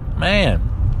 Man.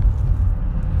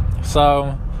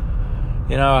 So,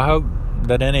 I hope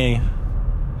that any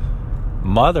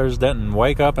mothers didn't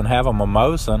wake up and have a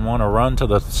mimosa and want to run to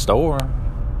the store.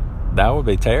 That would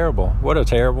be terrible. What a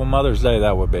terrible Mother's Day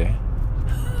that would be.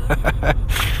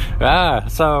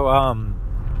 So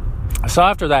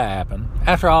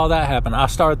after all that happened, I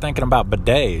started thinking about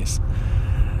bidets.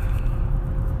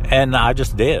 And I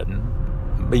just did.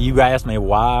 But you asked me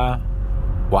why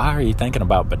are you thinking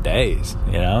about bidets?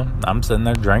 I'm sitting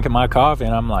there drinking my coffee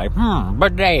and I'm like,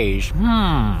 bidets,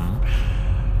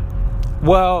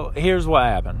 Well, here's what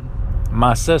happened.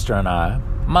 My sister,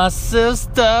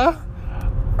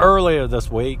 earlier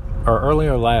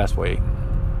last week,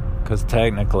 because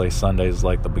technically Sunday is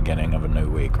like the beginning of a new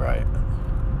week, right?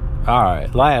 All right,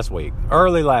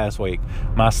 early last week,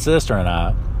 my sister and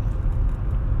I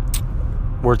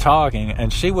were talking,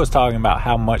 and she was talking about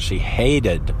how much she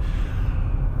hated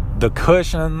the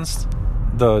cushions,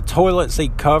 the toilet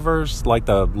seat covers, like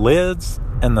the lids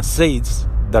and the seats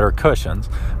that are cushions,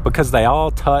 because they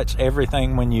all touch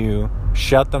everything when you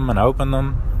shut them and open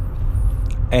them.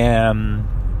 And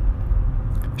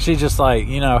she's just like,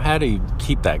 how do you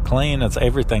keep that clean?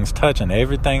 Everything's touching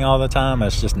everything all the time.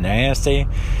 It's just nasty.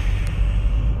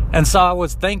 And so I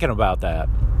was thinking about that.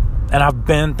 And I've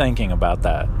been thinking about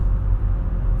that.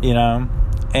 You know?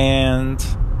 And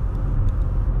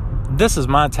this is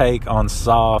my take on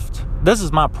this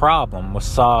is my problem with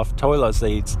soft toilet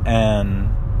seats and,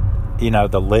 you know,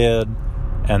 the lid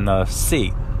and the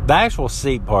seat. The actual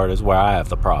seat part is where I have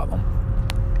the problem.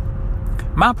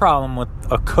 My problem with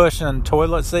a cushioned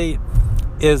toilet seat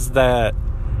is that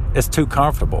it's too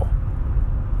comfortable.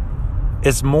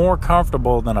 It's more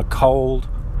comfortable than a cold,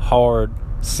 hard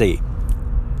seat.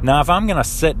 Now, if I'm going to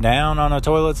sit down on a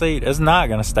toilet seat, it's not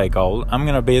going to stay cold. I'm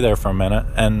going to be there for a minute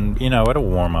and, you know, it'll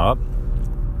warm up.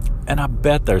 And I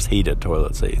bet there's heated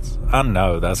toilet seats. I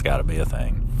know that's got to be a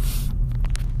thing.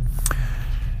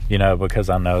 You know, because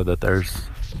I know that there's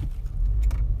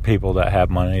people that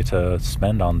have money to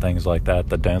spend on things like that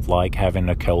don't like having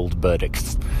a cold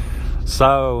buttocks.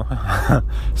 So,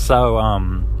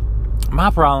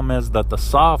 my problem is that the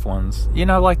soft ones, you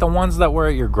know, like the ones that were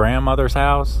at your grandmother's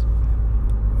house,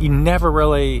 you never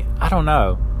really, I don't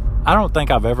know. I don't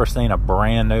think I've ever seen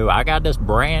I got this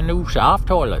brand new soft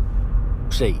toilet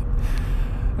seat.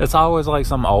 It's always like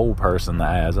some old person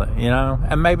that has it, you know?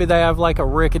 And maybe they have like a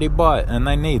rickety butt and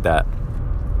they need that.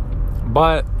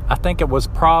 But I think it was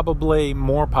probably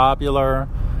more popular,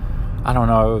 I don't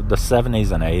know, the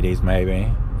 70s and 80s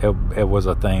maybe. It was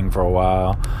a thing for a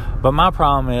while. But my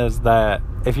problem is that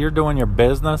if you're doing your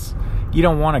business, you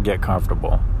don't want to get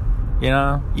comfortable. You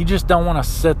know? You just don't want to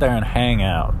sit there and hang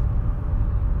out.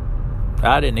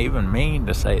 I didn't even mean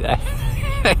to say that.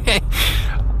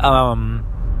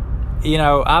 You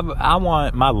know, I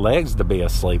want my legs to be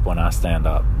asleep when I stand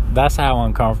up. That's how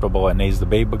uncomfortable it needs to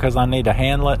be, because I need to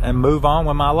handle it and move on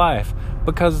with my life.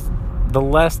 Because the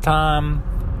less time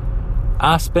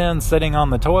I spend sitting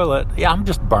on the toilet, I'm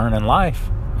just burning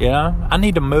life. You know, I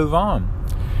need to move on.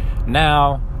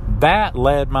 Now, that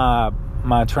led my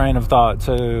train of thought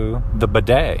to the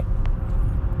bidet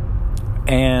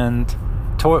and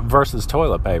versus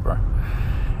toilet paper.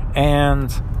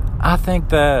 And I think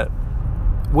that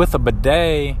with a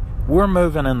bidet, we're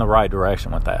moving in the right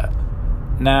direction with that.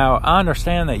 Now, I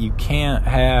understand that you can't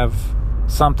have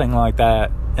something like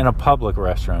that in a public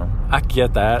restroom. I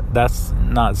get that. That's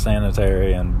not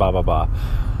sanitary and blah, blah, blah.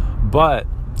 But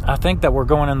I think that we're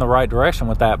going in the right direction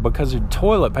with that, because your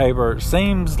toilet paper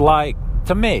seems like,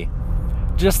 to me,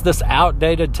 just this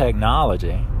outdated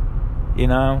technology. You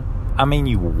know? I mean,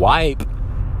 you wipe,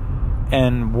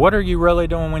 and what are you really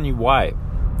doing when you wipe?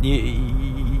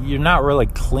 You're not really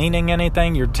cleaning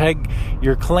anything. You're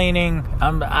cleaning.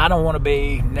 I don't want to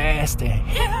be nasty.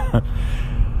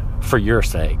 For your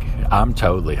sake, I'm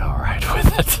totally all right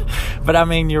with it. But I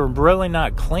mean, you're really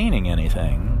not cleaning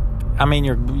anything. I mean,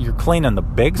 you're cleaning the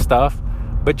big stuff,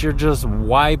 but you're just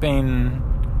wiping.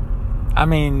 I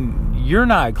mean, you're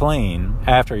not clean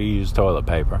after you use toilet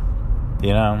paper.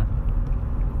 You know?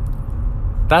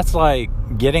 That's like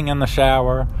getting in the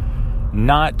shower,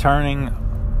 not turning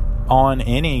on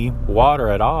any water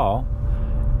at all,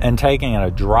 and taking a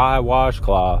dry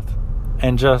washcloth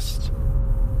and just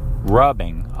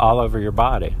rubbing all over your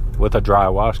body with a dry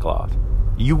washcloth.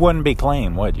 You wouldn't be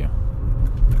clean, would you?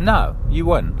 No, you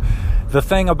wouldn't. The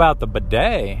thing about the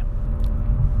bidet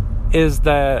is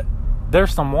that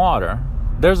there's some water.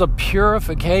 There's a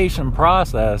purification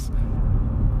process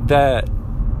that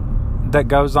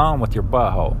goes on with your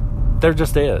butthole. There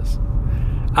just is.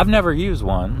 I've never used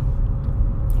one,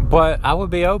 but I would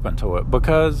be open to it,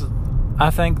 because I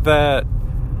think that,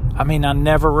 I mean, I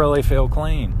never really feel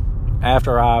clean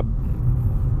after I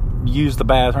use the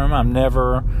bathroom. I'm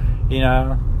never, you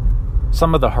know,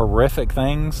 some of the horrific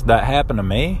things that happen to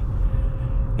me,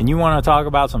 and you want to talk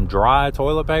about some dry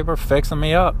toilet paper fixing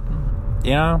me up,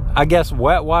 you know? I guess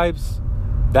wet wipes,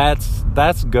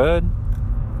 that's good.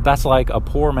 That's like a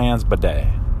poor man's bidet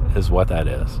is what that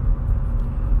is.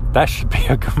 That should be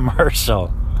a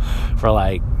commercial for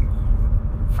like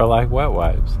wet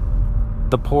wipes.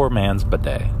 The poor man's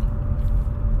bidet.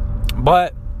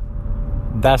 But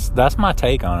that's my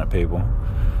take on it, people.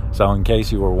 So in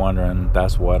case you were wondering,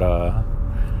 that's what I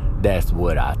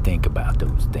think about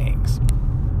those things.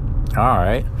 All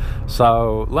right.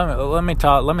 So let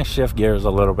me shift gears a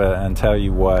little bit and tell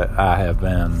you what I have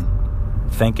been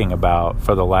thinking about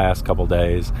for the last couple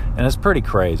days, and it's pretty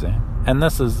crazy. And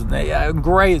this is a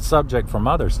great subject for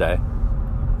Mother's Day.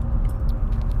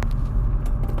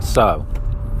 So,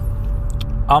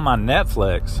 on my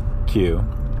Netflix queue,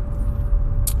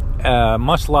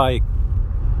 much like,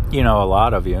 you know, a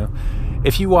lot of you,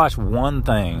 if you watch one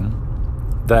thing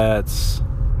that's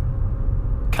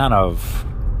kind of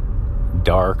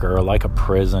darker, like a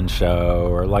prison show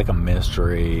or like a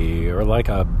mystery or like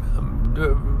a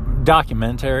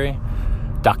documentary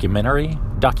Documentary.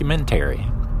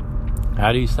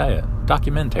 How do you say it?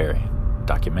 Documentary.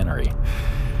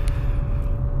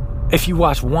 If you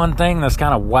watch one thing that's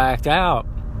kind of whacked out,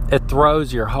 it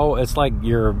throws your whole... It's like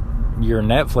your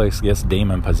Netflix gets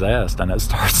demon possessed and it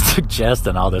starts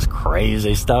suggesting all this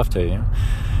crazy stuff to you.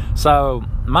 So,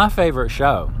 my favorite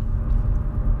show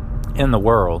in the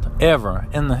world, ever,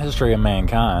 in the history of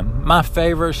mankind, my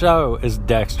favorite show is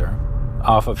Dexter,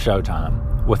 off of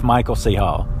Showtime, with Michael C.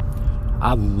 Hall.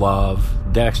 I love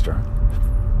Dexter.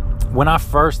 When I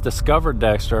first discovered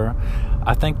Dexter,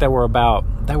 I think they were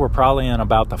probably in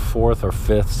about the 4th or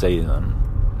 5th season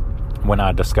when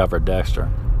I discovered Dexter.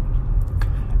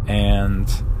 And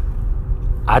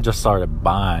I just started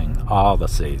buying all the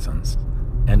seasons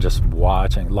and just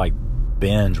watching, like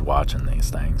binge watching these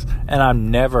things. And I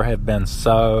never have been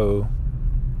so...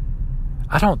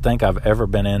 I don't think I've ever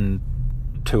been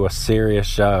into a serious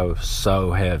show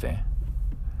so heavy.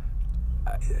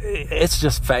 It's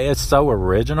just, it's so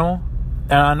original.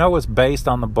 And I know it's based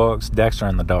on the books Dexter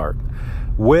in the Dark,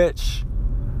 which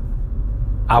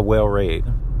I will read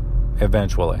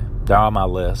eventually. They're on my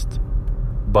list.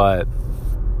 But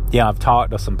yeah, I've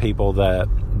talked to some people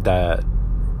that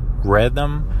read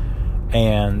them,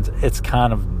 and it's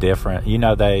kind of different. You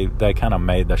know, they kind of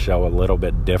made the show a little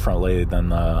bit differently than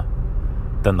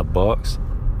the books.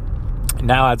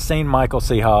 Now, I'd seen Michael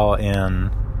C. Hall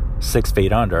in 6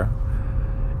 Feet Under,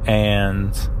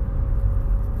 and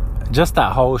just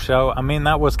that whole show, I mean,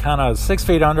 that was kind of... 6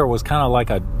 Feet Under was kind of like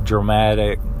a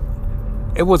dramatic...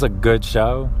 It was a good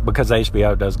show because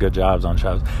HBO does good jobs on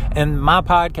shows. And my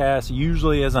podcast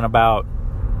usually isn't about,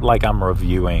 like, I'm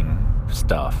reviewing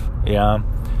stuff, you know?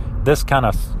 This is kind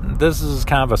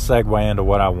of a segue into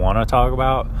what I want to talk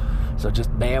about. So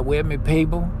just bear with me,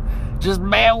 people. Just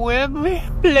bear with me.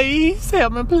 Please,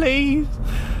 help me, please.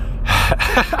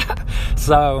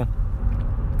 So,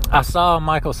 I saw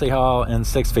Michael C. Hall in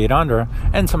 6 Feet Under,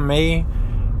 and to me,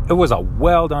 it was a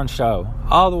well-done show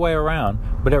all the way around.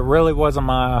 But it really wasn't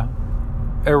my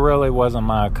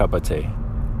cup of tea.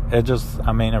 It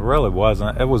really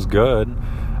wasn't. It was good.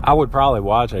 I would probably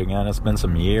watch it again. It's been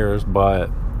some years,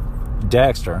 but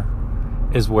Dexter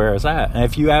is where it's at. And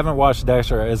if you haven't watched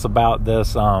Dexter, it's about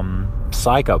this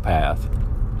psychopath.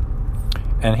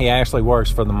 And he actually works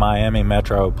for the Miami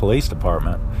Metro Police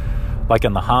Department, like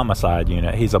in the homicide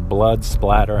unit. He's a blood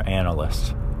splatter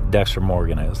analyst, Dexter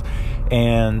Morgan is.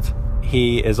 And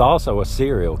he is also a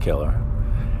serial killer.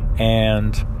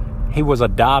 And he was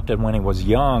adopted when he was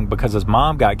young because his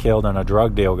mom got killed in a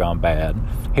drug deal gone bad.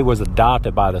 He was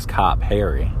adopted by this cop,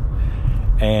 Harry.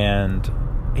 And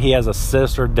he has a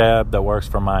sister, Deb, that works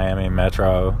for Miami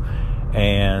Metro.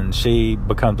 And she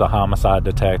becomes a homicide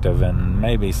detective in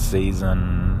maybe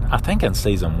season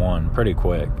 1, pretty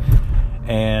quick.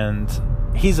 And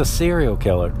he's a serial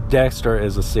killer. Dexter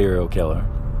is a serial killer.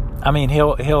 I mean,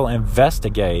 he'll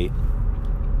investigate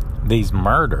these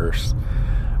murders,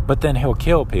 but then he'll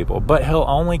kill people. But he'll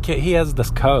only he has this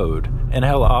code, and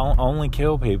he'll only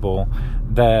kill people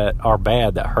that are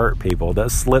bad, that hurt people,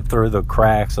 that slip through the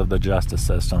cracks of the justice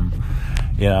system,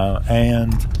 you know.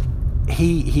 And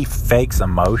he fakes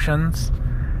emotions.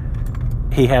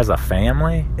 He has a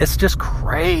family. It's just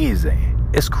crazy.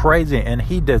 It's crazy, and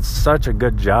he did such a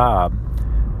good job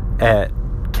at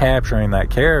capturing that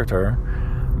character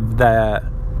that,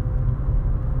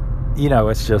 you know,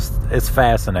 it's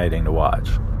fascinating to watch.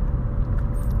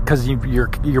 Because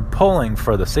you're pulling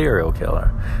for the serial killer,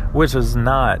 which is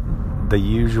not the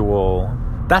usual.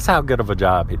 That's how good of a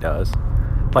job he does.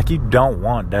 Like, you don't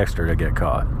want Dexter to get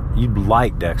caught. You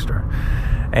like Dexter.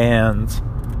 And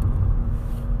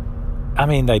I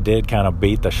mean, they did kind of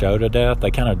beat the show to death.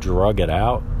 They kind of drug it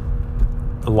out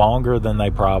longer than they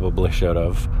probably should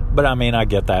have. But I mean, I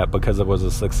get that because it was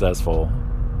a successful,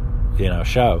 you know,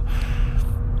 show.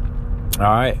 All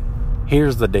right,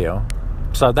 here's the deal.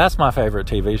 So that's my favorite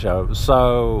TV show.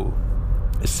 So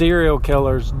serial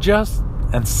killers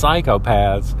and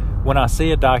psychopaths, when I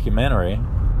see a documentary,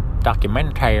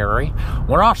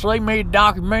 when I see me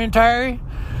documentary,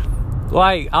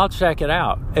 like, I'll check it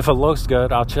out. If it looks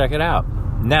good, I'll check it out.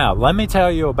 Now, let me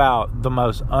tell you about the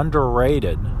most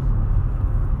underrated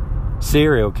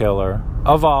serial killer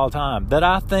of all time that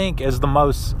I think is the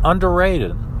most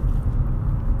underrated.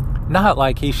 Not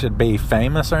like he should be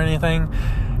famous or anything.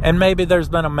 And maybe there's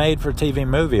been a made-for-TV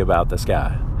movie about this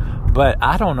guy. But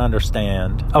I don't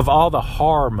understand. Of all the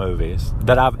horror movies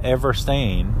that I've ever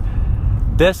seen,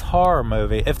 this horror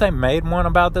movie, if they made one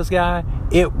about this guy,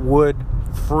 it would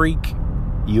freak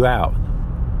you out.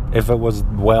 If it was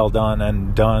well done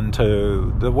and done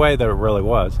to the way that it really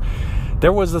was.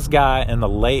 There was this guy in the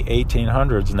late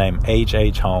 1800s named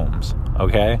H.H. Holmes.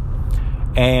 okay?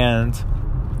 And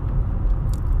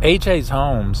H.H.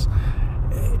 Holmes,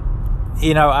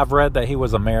 you know, I've read that he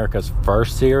was America's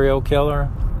first serial killer,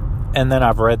 and then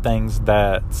I've read things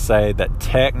that say that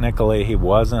technically he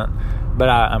wasn't, but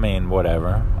I mean,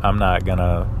 whatever. I'm not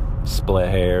gonna split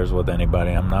hairs with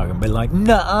anybody. I'm not gonna be like,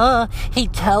 "Nuh-uh, he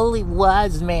totally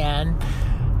was, man."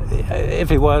 If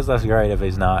he was, that's great. If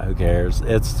he's not, who cares?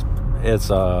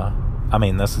 I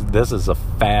mean, this is a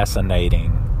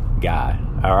fascinating guy.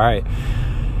 All right,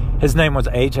 his name was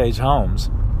H.H.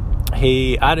 Holmes.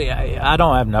 I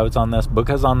don't have notes on this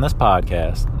because on this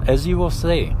podcast, as you will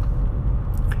see,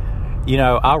 you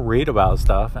know, I'll read about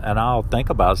stuff and I'll think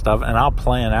about stuff and I'll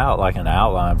plan out like an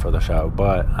outline for the show,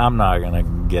 but I'm not going to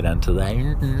get into that.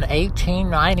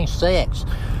 1896.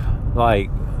 Like,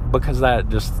 because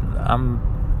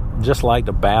I'm just like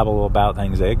to babble about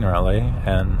things ignorantly,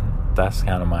 and that's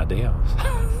kind of my deal.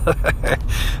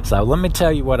 So let me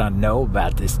tell you what I know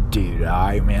about this dude,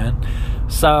 alright, man?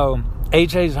 So,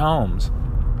 H.H. Holmes,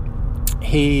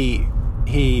 he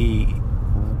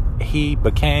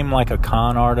became like a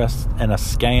con artist and a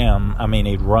scam. I mean,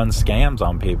 he'd run scams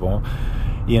on people,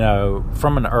 you know,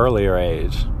 from an earlier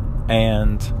age.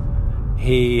 And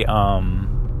he,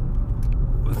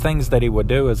 things that he would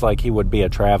do is like he would be a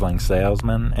traveling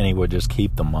salesman and he would just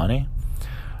keep the money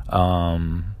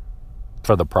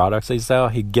for the products he'd sell.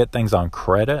 He'd get things on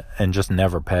credit and just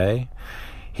never pay.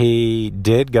 He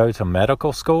did go to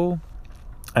medical school,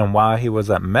 and while he was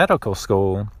at medical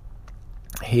school,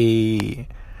 he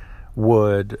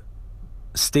would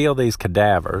steal these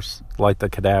cadavers, like the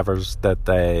cadavers that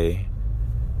they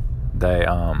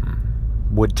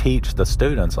would teach the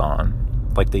students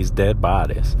on, like these dead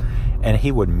bodies, and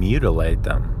he would mutilate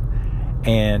them,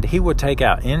 and he would take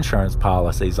out insurance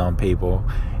policies on people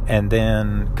and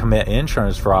then commit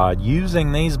insurance fraud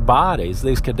using these bodies,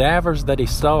 these cadavers that he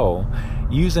stole,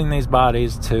 using these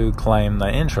bodies to claim the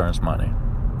insurance money.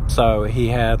 So he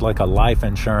had like a life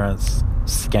insurance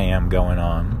scam going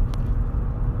on.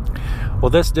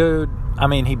 Well, this dude, I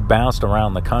mean, he bounced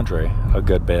around the country a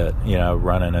good bit, you know,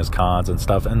 running his cons and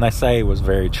stuff. And they say he was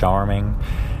very charming.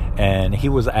 And he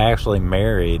was actually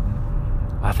married,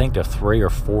 I think, to 3 or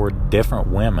 4 different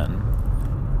women.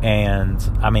 And,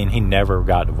 I mean, he never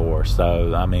got divorced.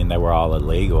 So, I mean, they were all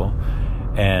illegal.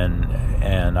 And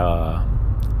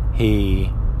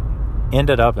he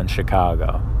ended up in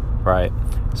Chicago, right?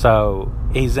 So,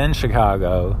 he's in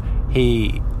Chicago.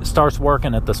 He starts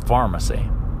working at this pharmacy.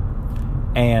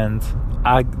 And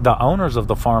the owners of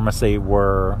the pharmacy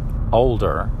were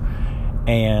older,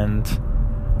 and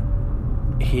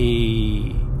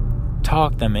he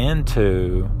talked them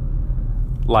into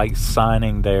like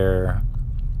signing their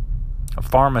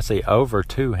pharmacy over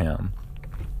to him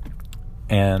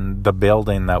and the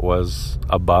building that was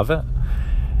above it.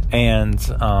 And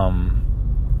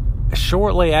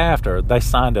shortly after they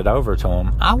signed it over to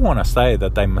him, I want to say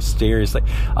that they mysteriously,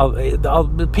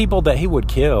 the people that he would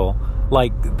kill,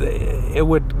 like,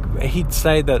 he'd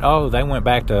say that, oh, they went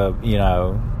back to, you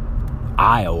know,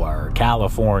 Iowa or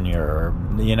California, or,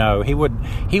 you know, he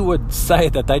would say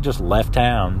that they just left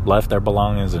town, left their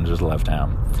belongings and just left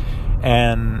town.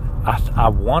 And I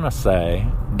want to say,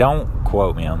 don't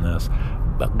quote me on this,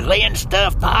 but Think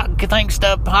Stuff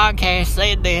Podcast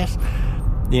said this.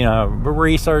 You know,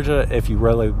 research it if you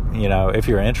really, you know, if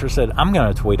you're interested. I'm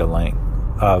going to tweet a link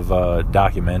of a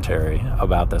documentary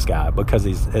about this guy because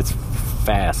it's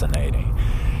fascinating.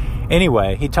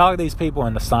 Anyway, he talked these people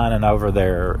into signing over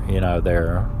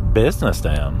their business to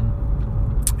him.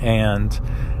 And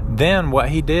then what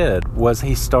he did was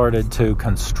he started to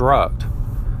construct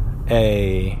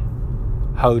a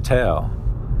hotel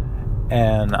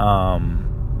and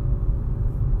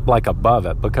like above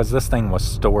it, because this thing was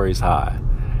stories high.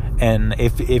 And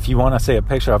if you want to see a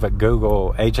picture of it,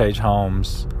 Google H.H.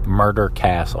 Holmes Murder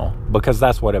Castle, because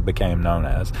that's what it became known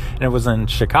as. And it was in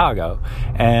Chicago.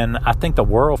 And I think the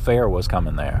World Fair was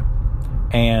coming there.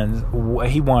 And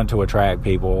he wanted to attract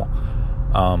people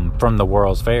from the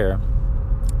World's Fair.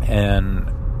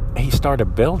 And he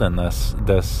started building this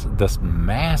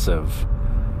massive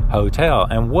hotel.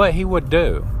 And what he would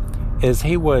do is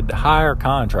he would hire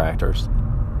contractors.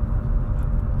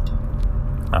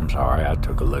 I'm sorry, I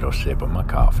took a little sip of my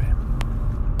coffee.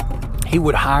 He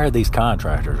would hire these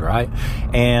contractors, right?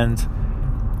 And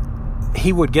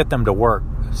he would get them to work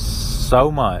so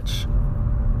much,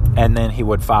 and then he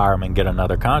would fire them and get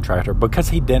another contractor, because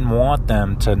he didn't want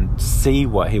them to see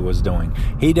what he was doing.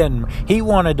 He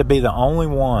wanted to be the only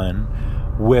one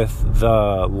with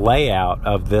the layout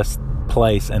of this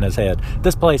place in his head.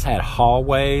 This place had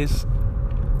hallways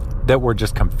that were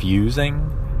just confusing.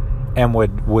 and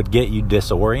would get you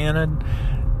disoriented.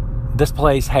 This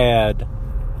place had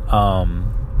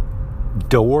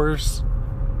doors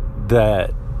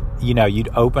that, you'd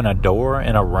open a door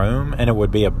in a room and it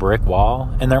would be a brick wall,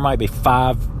 and there might be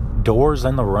 5 doors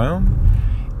in the room.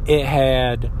 It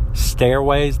had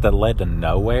stairways that led to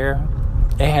nowhere.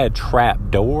 It had trap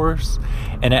doors,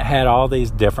 and it had all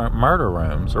these different murder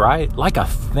rooms, right? Like a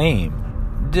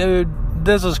theme. Dude,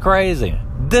 this is crazy.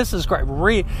 This is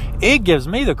great. It gives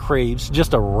me the creeps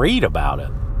just to read about it,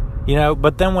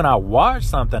 but then when I watch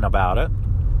something about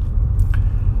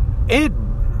it,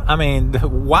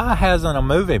 why hasn't a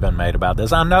movie been made about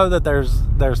this? I know that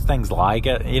there's things like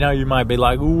it. You might be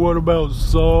like, what about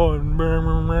Saw?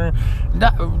 No,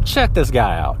 check this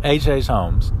guy out, H.H.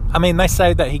 Holmes. They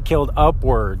say that he killed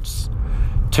upwards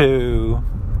to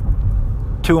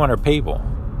 200 people.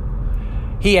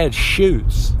 He had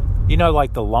chutes,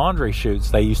 like the laundry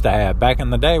chutes they used to have back in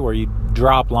the day, where you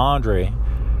drop laundry,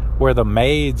 where the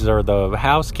maids or the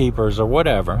housekeepers or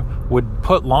whatever would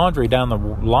put laundry down the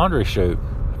laundry chute.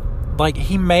 Like,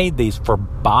 he made these for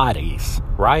bodies,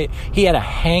 right? He had a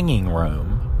hanging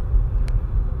room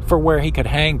for where he could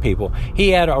hang people. He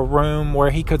had a room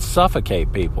where he could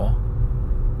suffocate people.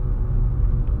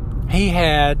 He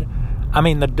had,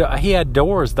 he had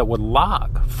doors that would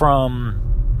lock from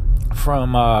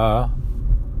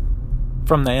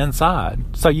the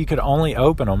inside, so you could only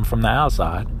open them from the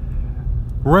outside.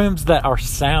 Rooms that are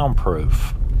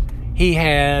soundproof. He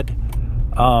had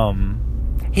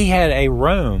a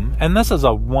room, and this is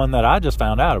one that I just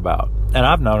found out about, and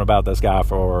I've known about this guy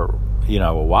for,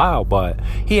 a while, but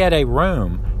he had a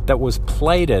room that was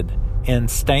plated in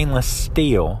stainless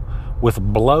steel with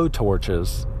blow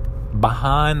torches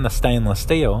behind the stainless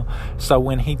steel, so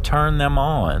when he turned them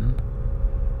on,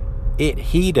 it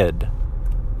heated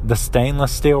the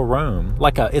stainless steel room.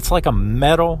 It's like a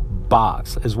metal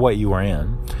box is what you were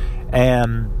in,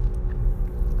 and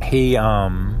he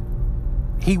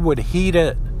would heat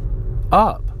it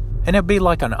up, and it'd be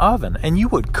like an oven, and you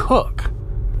would cook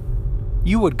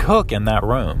in that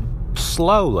room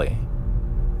slowly.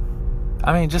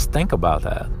 Just think about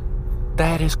that.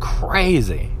 That is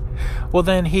crazy. Well,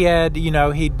 then he had,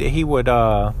 he would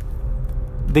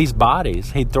these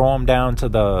bodies, he'd throw them down to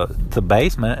the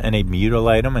basement, and he'd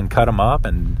mutilate them and cut them up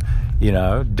and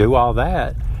do all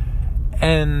that,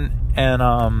 and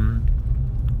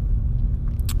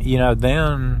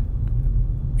then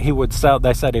he would sell.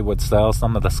 They said he would sell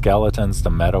some of the skeletons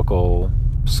to medical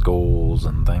schools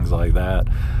and things like that.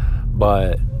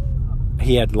 But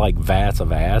he had like vats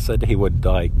of acid. He would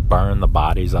like burn the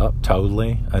bodies up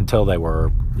totally until they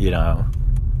were,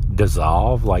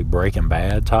 dissolved, like Breaking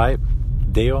Bad type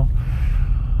deal.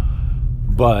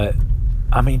 But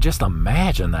just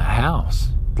imagine that house.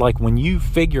 Like, when you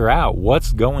figure out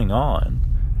what's going on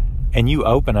and you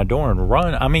open a door and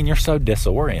run, you're so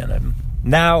disoriented.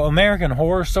 Now, American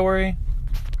Horror Story,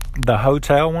 the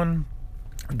hotel one,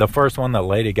 the first one that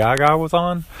Lady Gaga was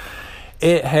on,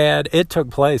 it took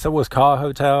place, it was called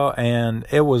Hotel, and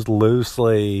it was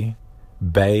loosely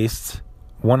based.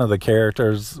 One of the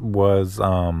characters was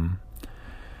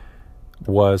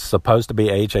supposed to be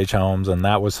H.H. Holmes, and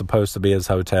that was supposed to be his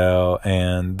hotel,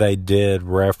 and they did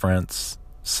reference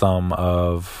some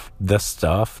of this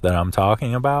stuff that I'm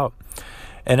talking about.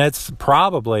 And it's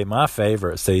probably my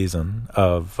favorite season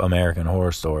of American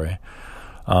Horror Story.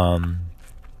 But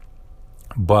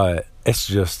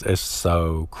it's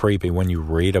so creepy when you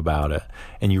read about it,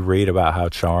 and you read about how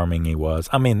charming he was.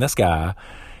 This guy,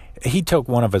 he took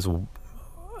I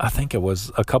think it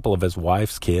was a couple of his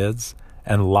wife's kids,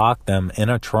 and locked them in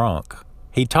a trunk.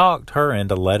 He talked her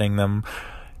into letting him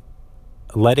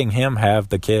have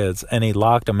the kids, and he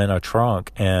locked them in a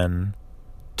trunk and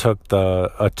took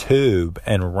a tube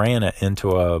and ran it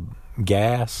into a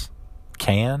gas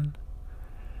can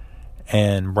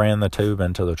and ran the tube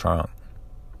into the trunk.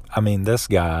 This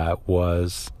guy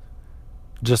was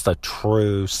just a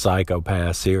true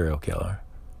psychopath serial killer.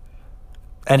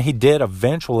 And he did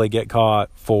eventually get caught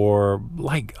for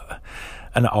like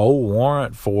an old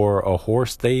warrant for a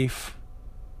horse thief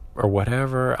or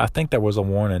whatever. I think there was a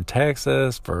warrant in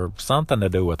Texas for something to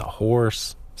do with a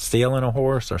horse, stealing a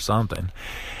horse or something.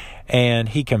 And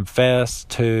he confessed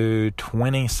to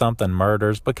 20-something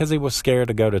murders because he was scared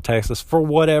to go to Texas for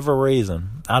whatever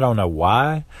reason. I don't know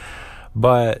why,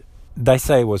 but they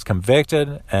say he was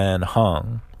convicted and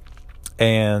hung.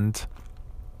 And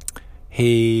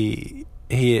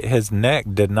his neck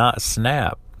did not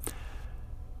snap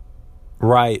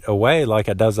right away like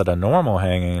it does at a normal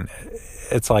hanging.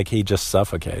 It's like he just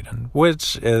suffocated,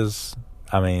 which is,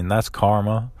 that's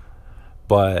karma.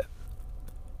 But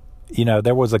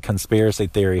there was a conspiracy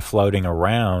theory floating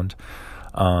around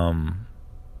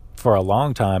for a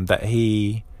long time that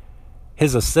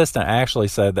his assistant actually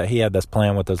said that he had this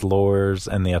plan with his lawyers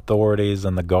and the authorities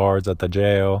and the guards at the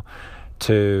jail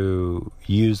to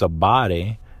use a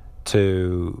body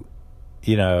to,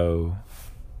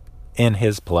 in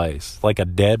his place, like a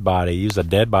dead body, use a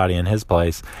dead body in his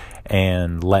place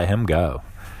and let him go.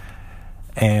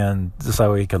 And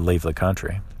so he could leave the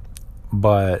country.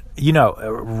 But,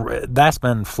 that's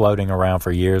been floating around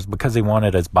for years because he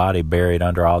wanted his body buried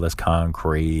under all this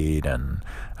concrete. And,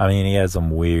 he had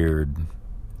some weird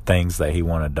things that he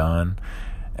wanted done.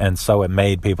 And so it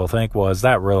made people think, well, is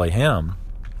that really him?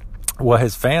 Well,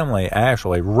 his family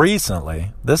actually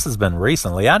recently, this has been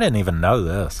recently, I didn't even know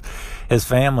this. His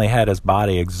family had his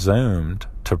body exhumed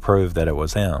to prove that it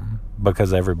was him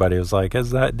because everybody was like,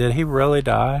 did he really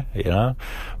die?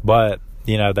 But,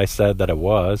 they said that it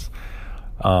was.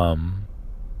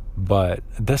 But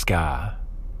this guy,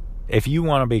 if you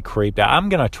want to be creeped out, I'm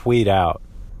going to tweet out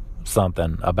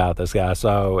something about this guy.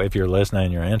 So if you're listening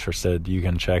and you're interested, you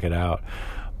can check it out.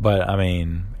 But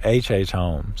H.H.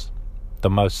 Holmes,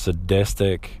 the most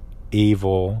sadistic,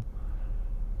 evil,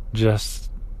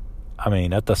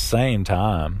 at the same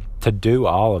time, to do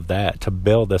all of that, to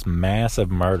build this massive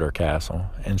murder castle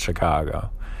in Chicago,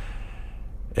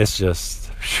 it's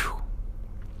just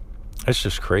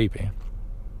creepy.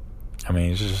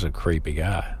 He's just a creepy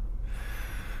guy.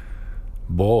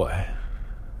 Boy,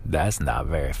 that's not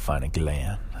very funny,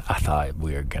 Glenn. I thought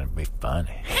we were going to be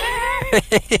funny.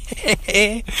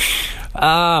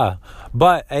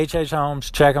 But H.H.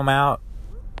 Holmes, check him out.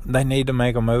 They need to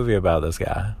make a movie about this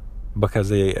guy because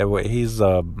he's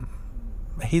a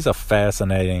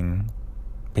fascinating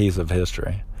piece of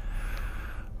history.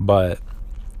 But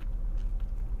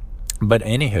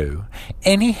anywho,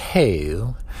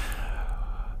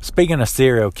 speaking of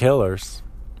serial killers,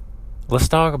 let's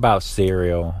talk about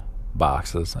cereal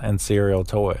boxes and cereal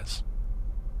toys.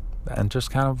 And just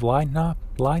kind of lighten up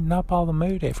all the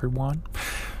mood, everyone.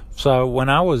 So when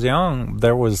I was young,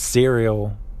 there was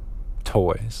cereal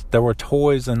toys. There were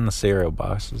toys in the cereal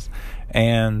boxes.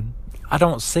 And I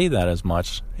don't see that as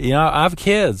much. I have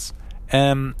kids,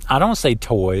 and I don't see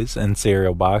toys in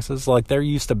cereal boxes. Like, there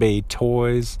used to be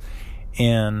toys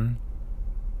in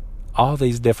all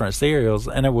these different cereals,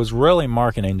 and it was really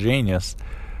marketing genius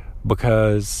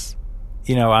because,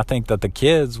 I think that the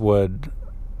kids would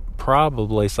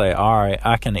probably say, all right,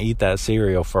 I can eat that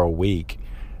cereal for a week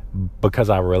because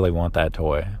I really want that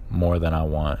toy more than I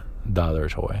want the other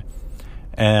toy.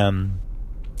 And,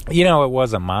 it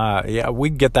wasn't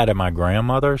we'd get that at my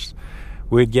grandmother's.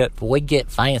 We'd get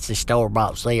fancy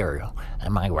store-bought cereal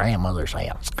at my grandmother's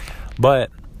house. But,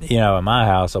 in my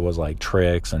house, it was like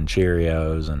Trix and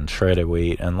Cheerios and shredded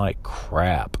wheat and like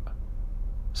crap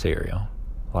cereal,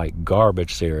 like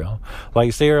garbage cereal,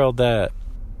 like cereal that,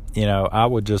 I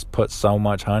would just put so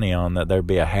much honey on that there'd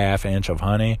be a half inch of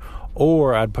honey,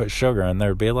 or I'd put sugar and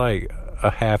there'd be like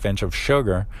a half inch of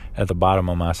sugar at the bottom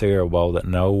of my cereal bowl that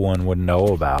no one would know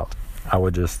about. I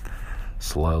would just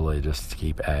slowly just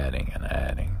keep adding and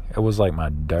adding. It was like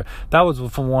that was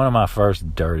one of my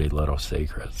first dirty little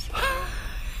secrets.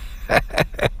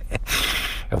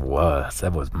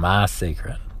 That was my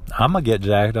secret. I'm gonna get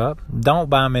jacked up. Don't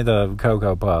buy me the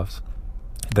Cocoa Puffs,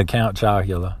 the Count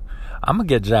Chocula. I'm gonna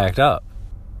get jacked up.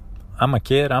 I'm a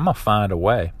kid. I'm gonna find a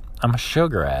way. I'm a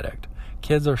sugar addict.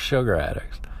 Kids are sugar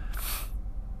addicts.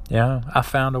 I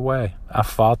found a way. I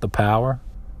fought the power,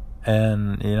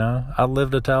 and I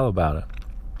lived to tell about it.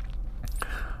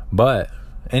 But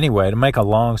anyway, to make a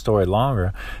long story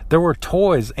longer, there were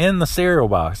toys in the cereal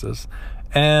boxes.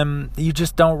 And you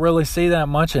just don't really see that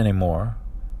much anymore.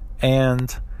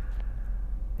 And,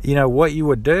 what you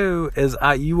would do is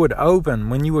you would open,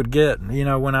 when you would get,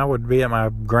 when I would be at my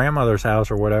grandmother's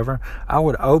house or whatever, I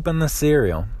would open the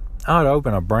cereal. I would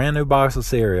open a brand new box of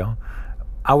cereal.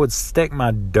 I would stick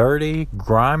my dirty,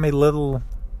 grimy little,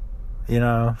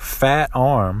 fat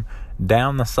arm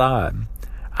down the side.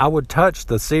 I would touch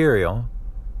the cereal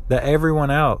that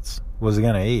everyone else was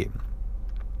going to eat.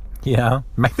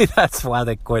 Maybe that's why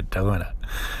they quit doing it.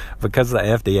 Because the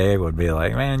FDA would be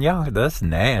like, man, y'all, that's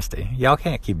nasty. Y'all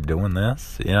can't keep doing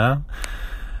this,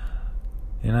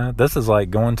 this is like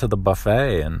going to the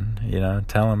buffet and,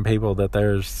 telling people that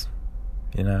there's,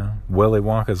 Willy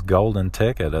Wonka's golden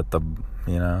ticket at the,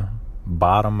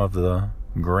 bottom of the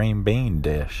green bean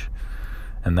dish.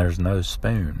 And there's no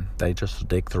spoon. They just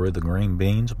dig through the green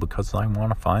beans because they want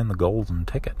to find the golden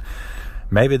ticket.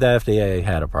 Maybe the FDA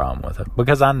had a problem with it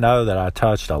because I know that I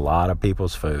touched a lot of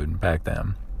people's food back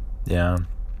then.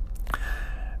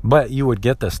 But you would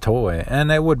get this toy,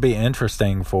 and it would be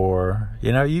interesting for,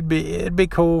 it'd be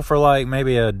cool for like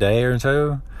maybe a day or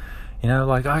two.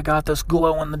 Like, I got this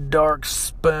glow-in-the-dark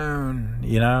spoon,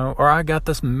 or I got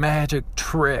this magic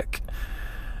trick.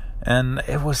 And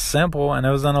it was simple, and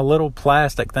it was in a little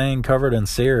plastic thing covered in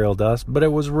cereal dust, but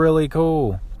it was really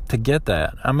cool to get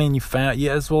that. I mean, you found,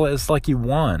 it's like you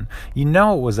won. It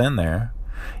was in there.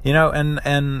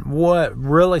 And what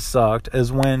really sucked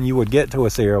is when you would get to a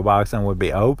cereal box and it would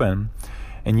be open,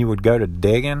 and you would go to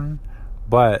digging,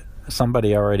 but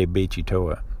somebody already beat you to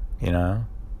it,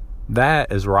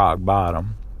 That is rock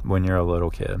bottom when you're a little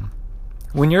kid.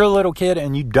 When you're a little kid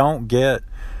and you don't get,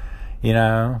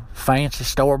 fancy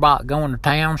store-bought going to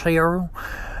town cereal,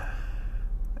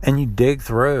 and you dig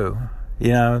through,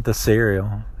 the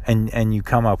cereal, and you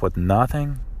come up with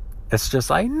nothing, it's just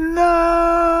like,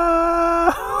 no!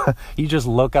 You just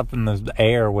look up in the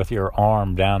air with your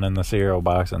arm down in the cereal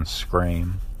box and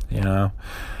scream,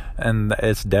 and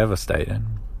it's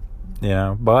devastating,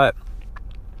 but,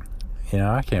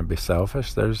 I can't be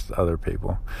selfish. There's other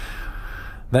people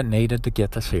that needed to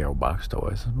get the cereal box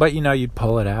toys. But, you'd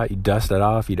pull it out, you'd dust it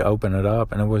off, you'd open it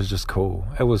up, and it was just cool.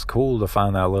 It was cool to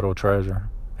find that little treasure.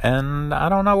 And I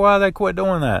don't know why they quit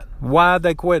doing that. Why'd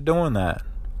they quit doing that?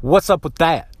 What's up with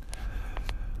that?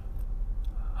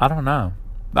 I don't know.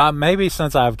 Maybe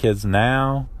since I have kids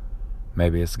now,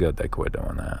 maybe it's good they quit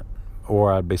doing that.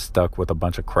 Or I'd be stuck with a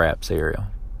bunch of crap cereal.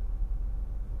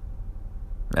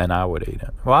 And I would eat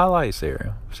it. Well, I like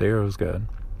cereal. Cereal's good.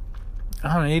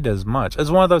 I don't eat as much. It's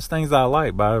one of those things I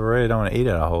like, but I really don't eat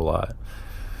it a whole lot.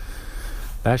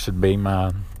 That should be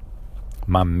my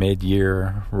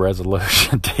mid-year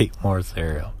resolution to eat more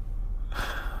cereal.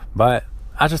 But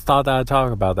I just thought that I'd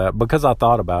talk about that because I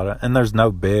thought about it. And there's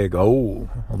no big,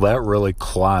 that really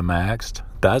climaxed.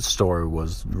 That story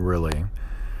was really,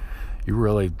 you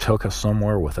really took us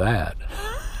somewhere with that.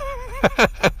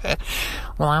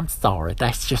 Well, I'm sorry.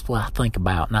 That's just what I think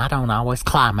about, and I don't always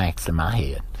climax in my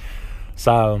head.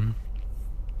 So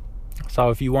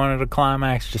if you wanted a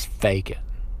climax, just fake it.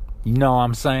 You know what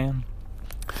I'm saying?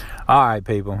 All right,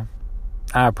 people.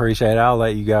 I appreciate it. I'll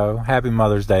let you go. Happy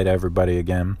Mother's Day to everybody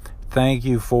again. Thank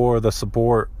you for the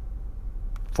support.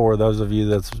 For those of you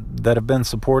that have been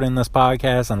supporting this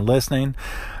podcast and listening,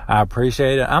 I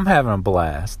appreciate it. I'm having a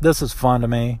blast. This is fun to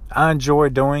me. I enjoy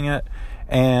doing it.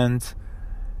 And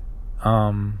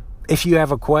if you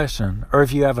have a question or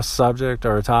if you have a subject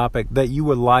or a topic that you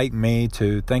would like me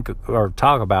to think or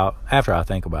talk about after I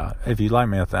think about it, if you'd like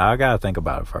me to I got to think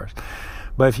about it first.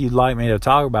 But if you'd like me to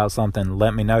talk about something,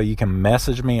 let me know. You can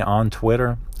message me on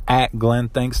Twitter at Glenn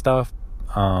Think Stuff.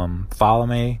 Follow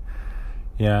me.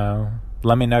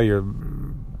 Let me know you're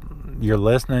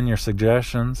listening, your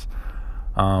suggestions.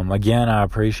 Again, I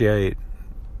appreciate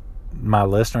my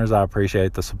listeners. I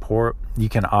appreciate the support. You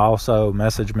can also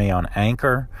message me on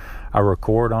Anchor. I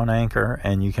record on Anchor,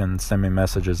 and you can send me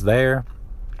messages there.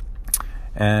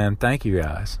 And thank you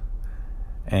guys.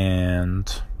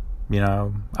 And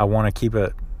I want to keep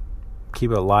it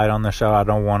light on the show. I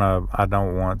don't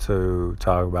want to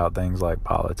talk about things like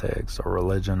politics or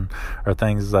religion or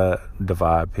things that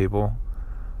divide people.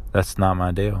 That's not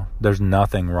my deal. There's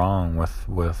nothing wrong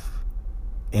with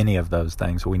any of those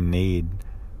things. We need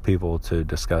people to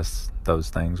discuss those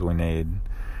things. We need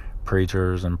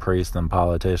preachers and priests and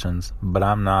politicians, but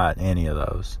I'm not any of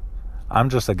those. I'm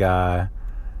just a guy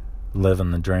living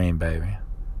the dream, baby.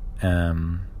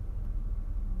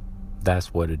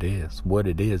 That's what it is. What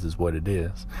it is what it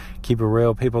is. Keep it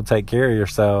real, people. Take care of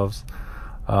yourselves.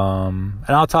 And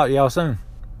I'll talk to y'all soon.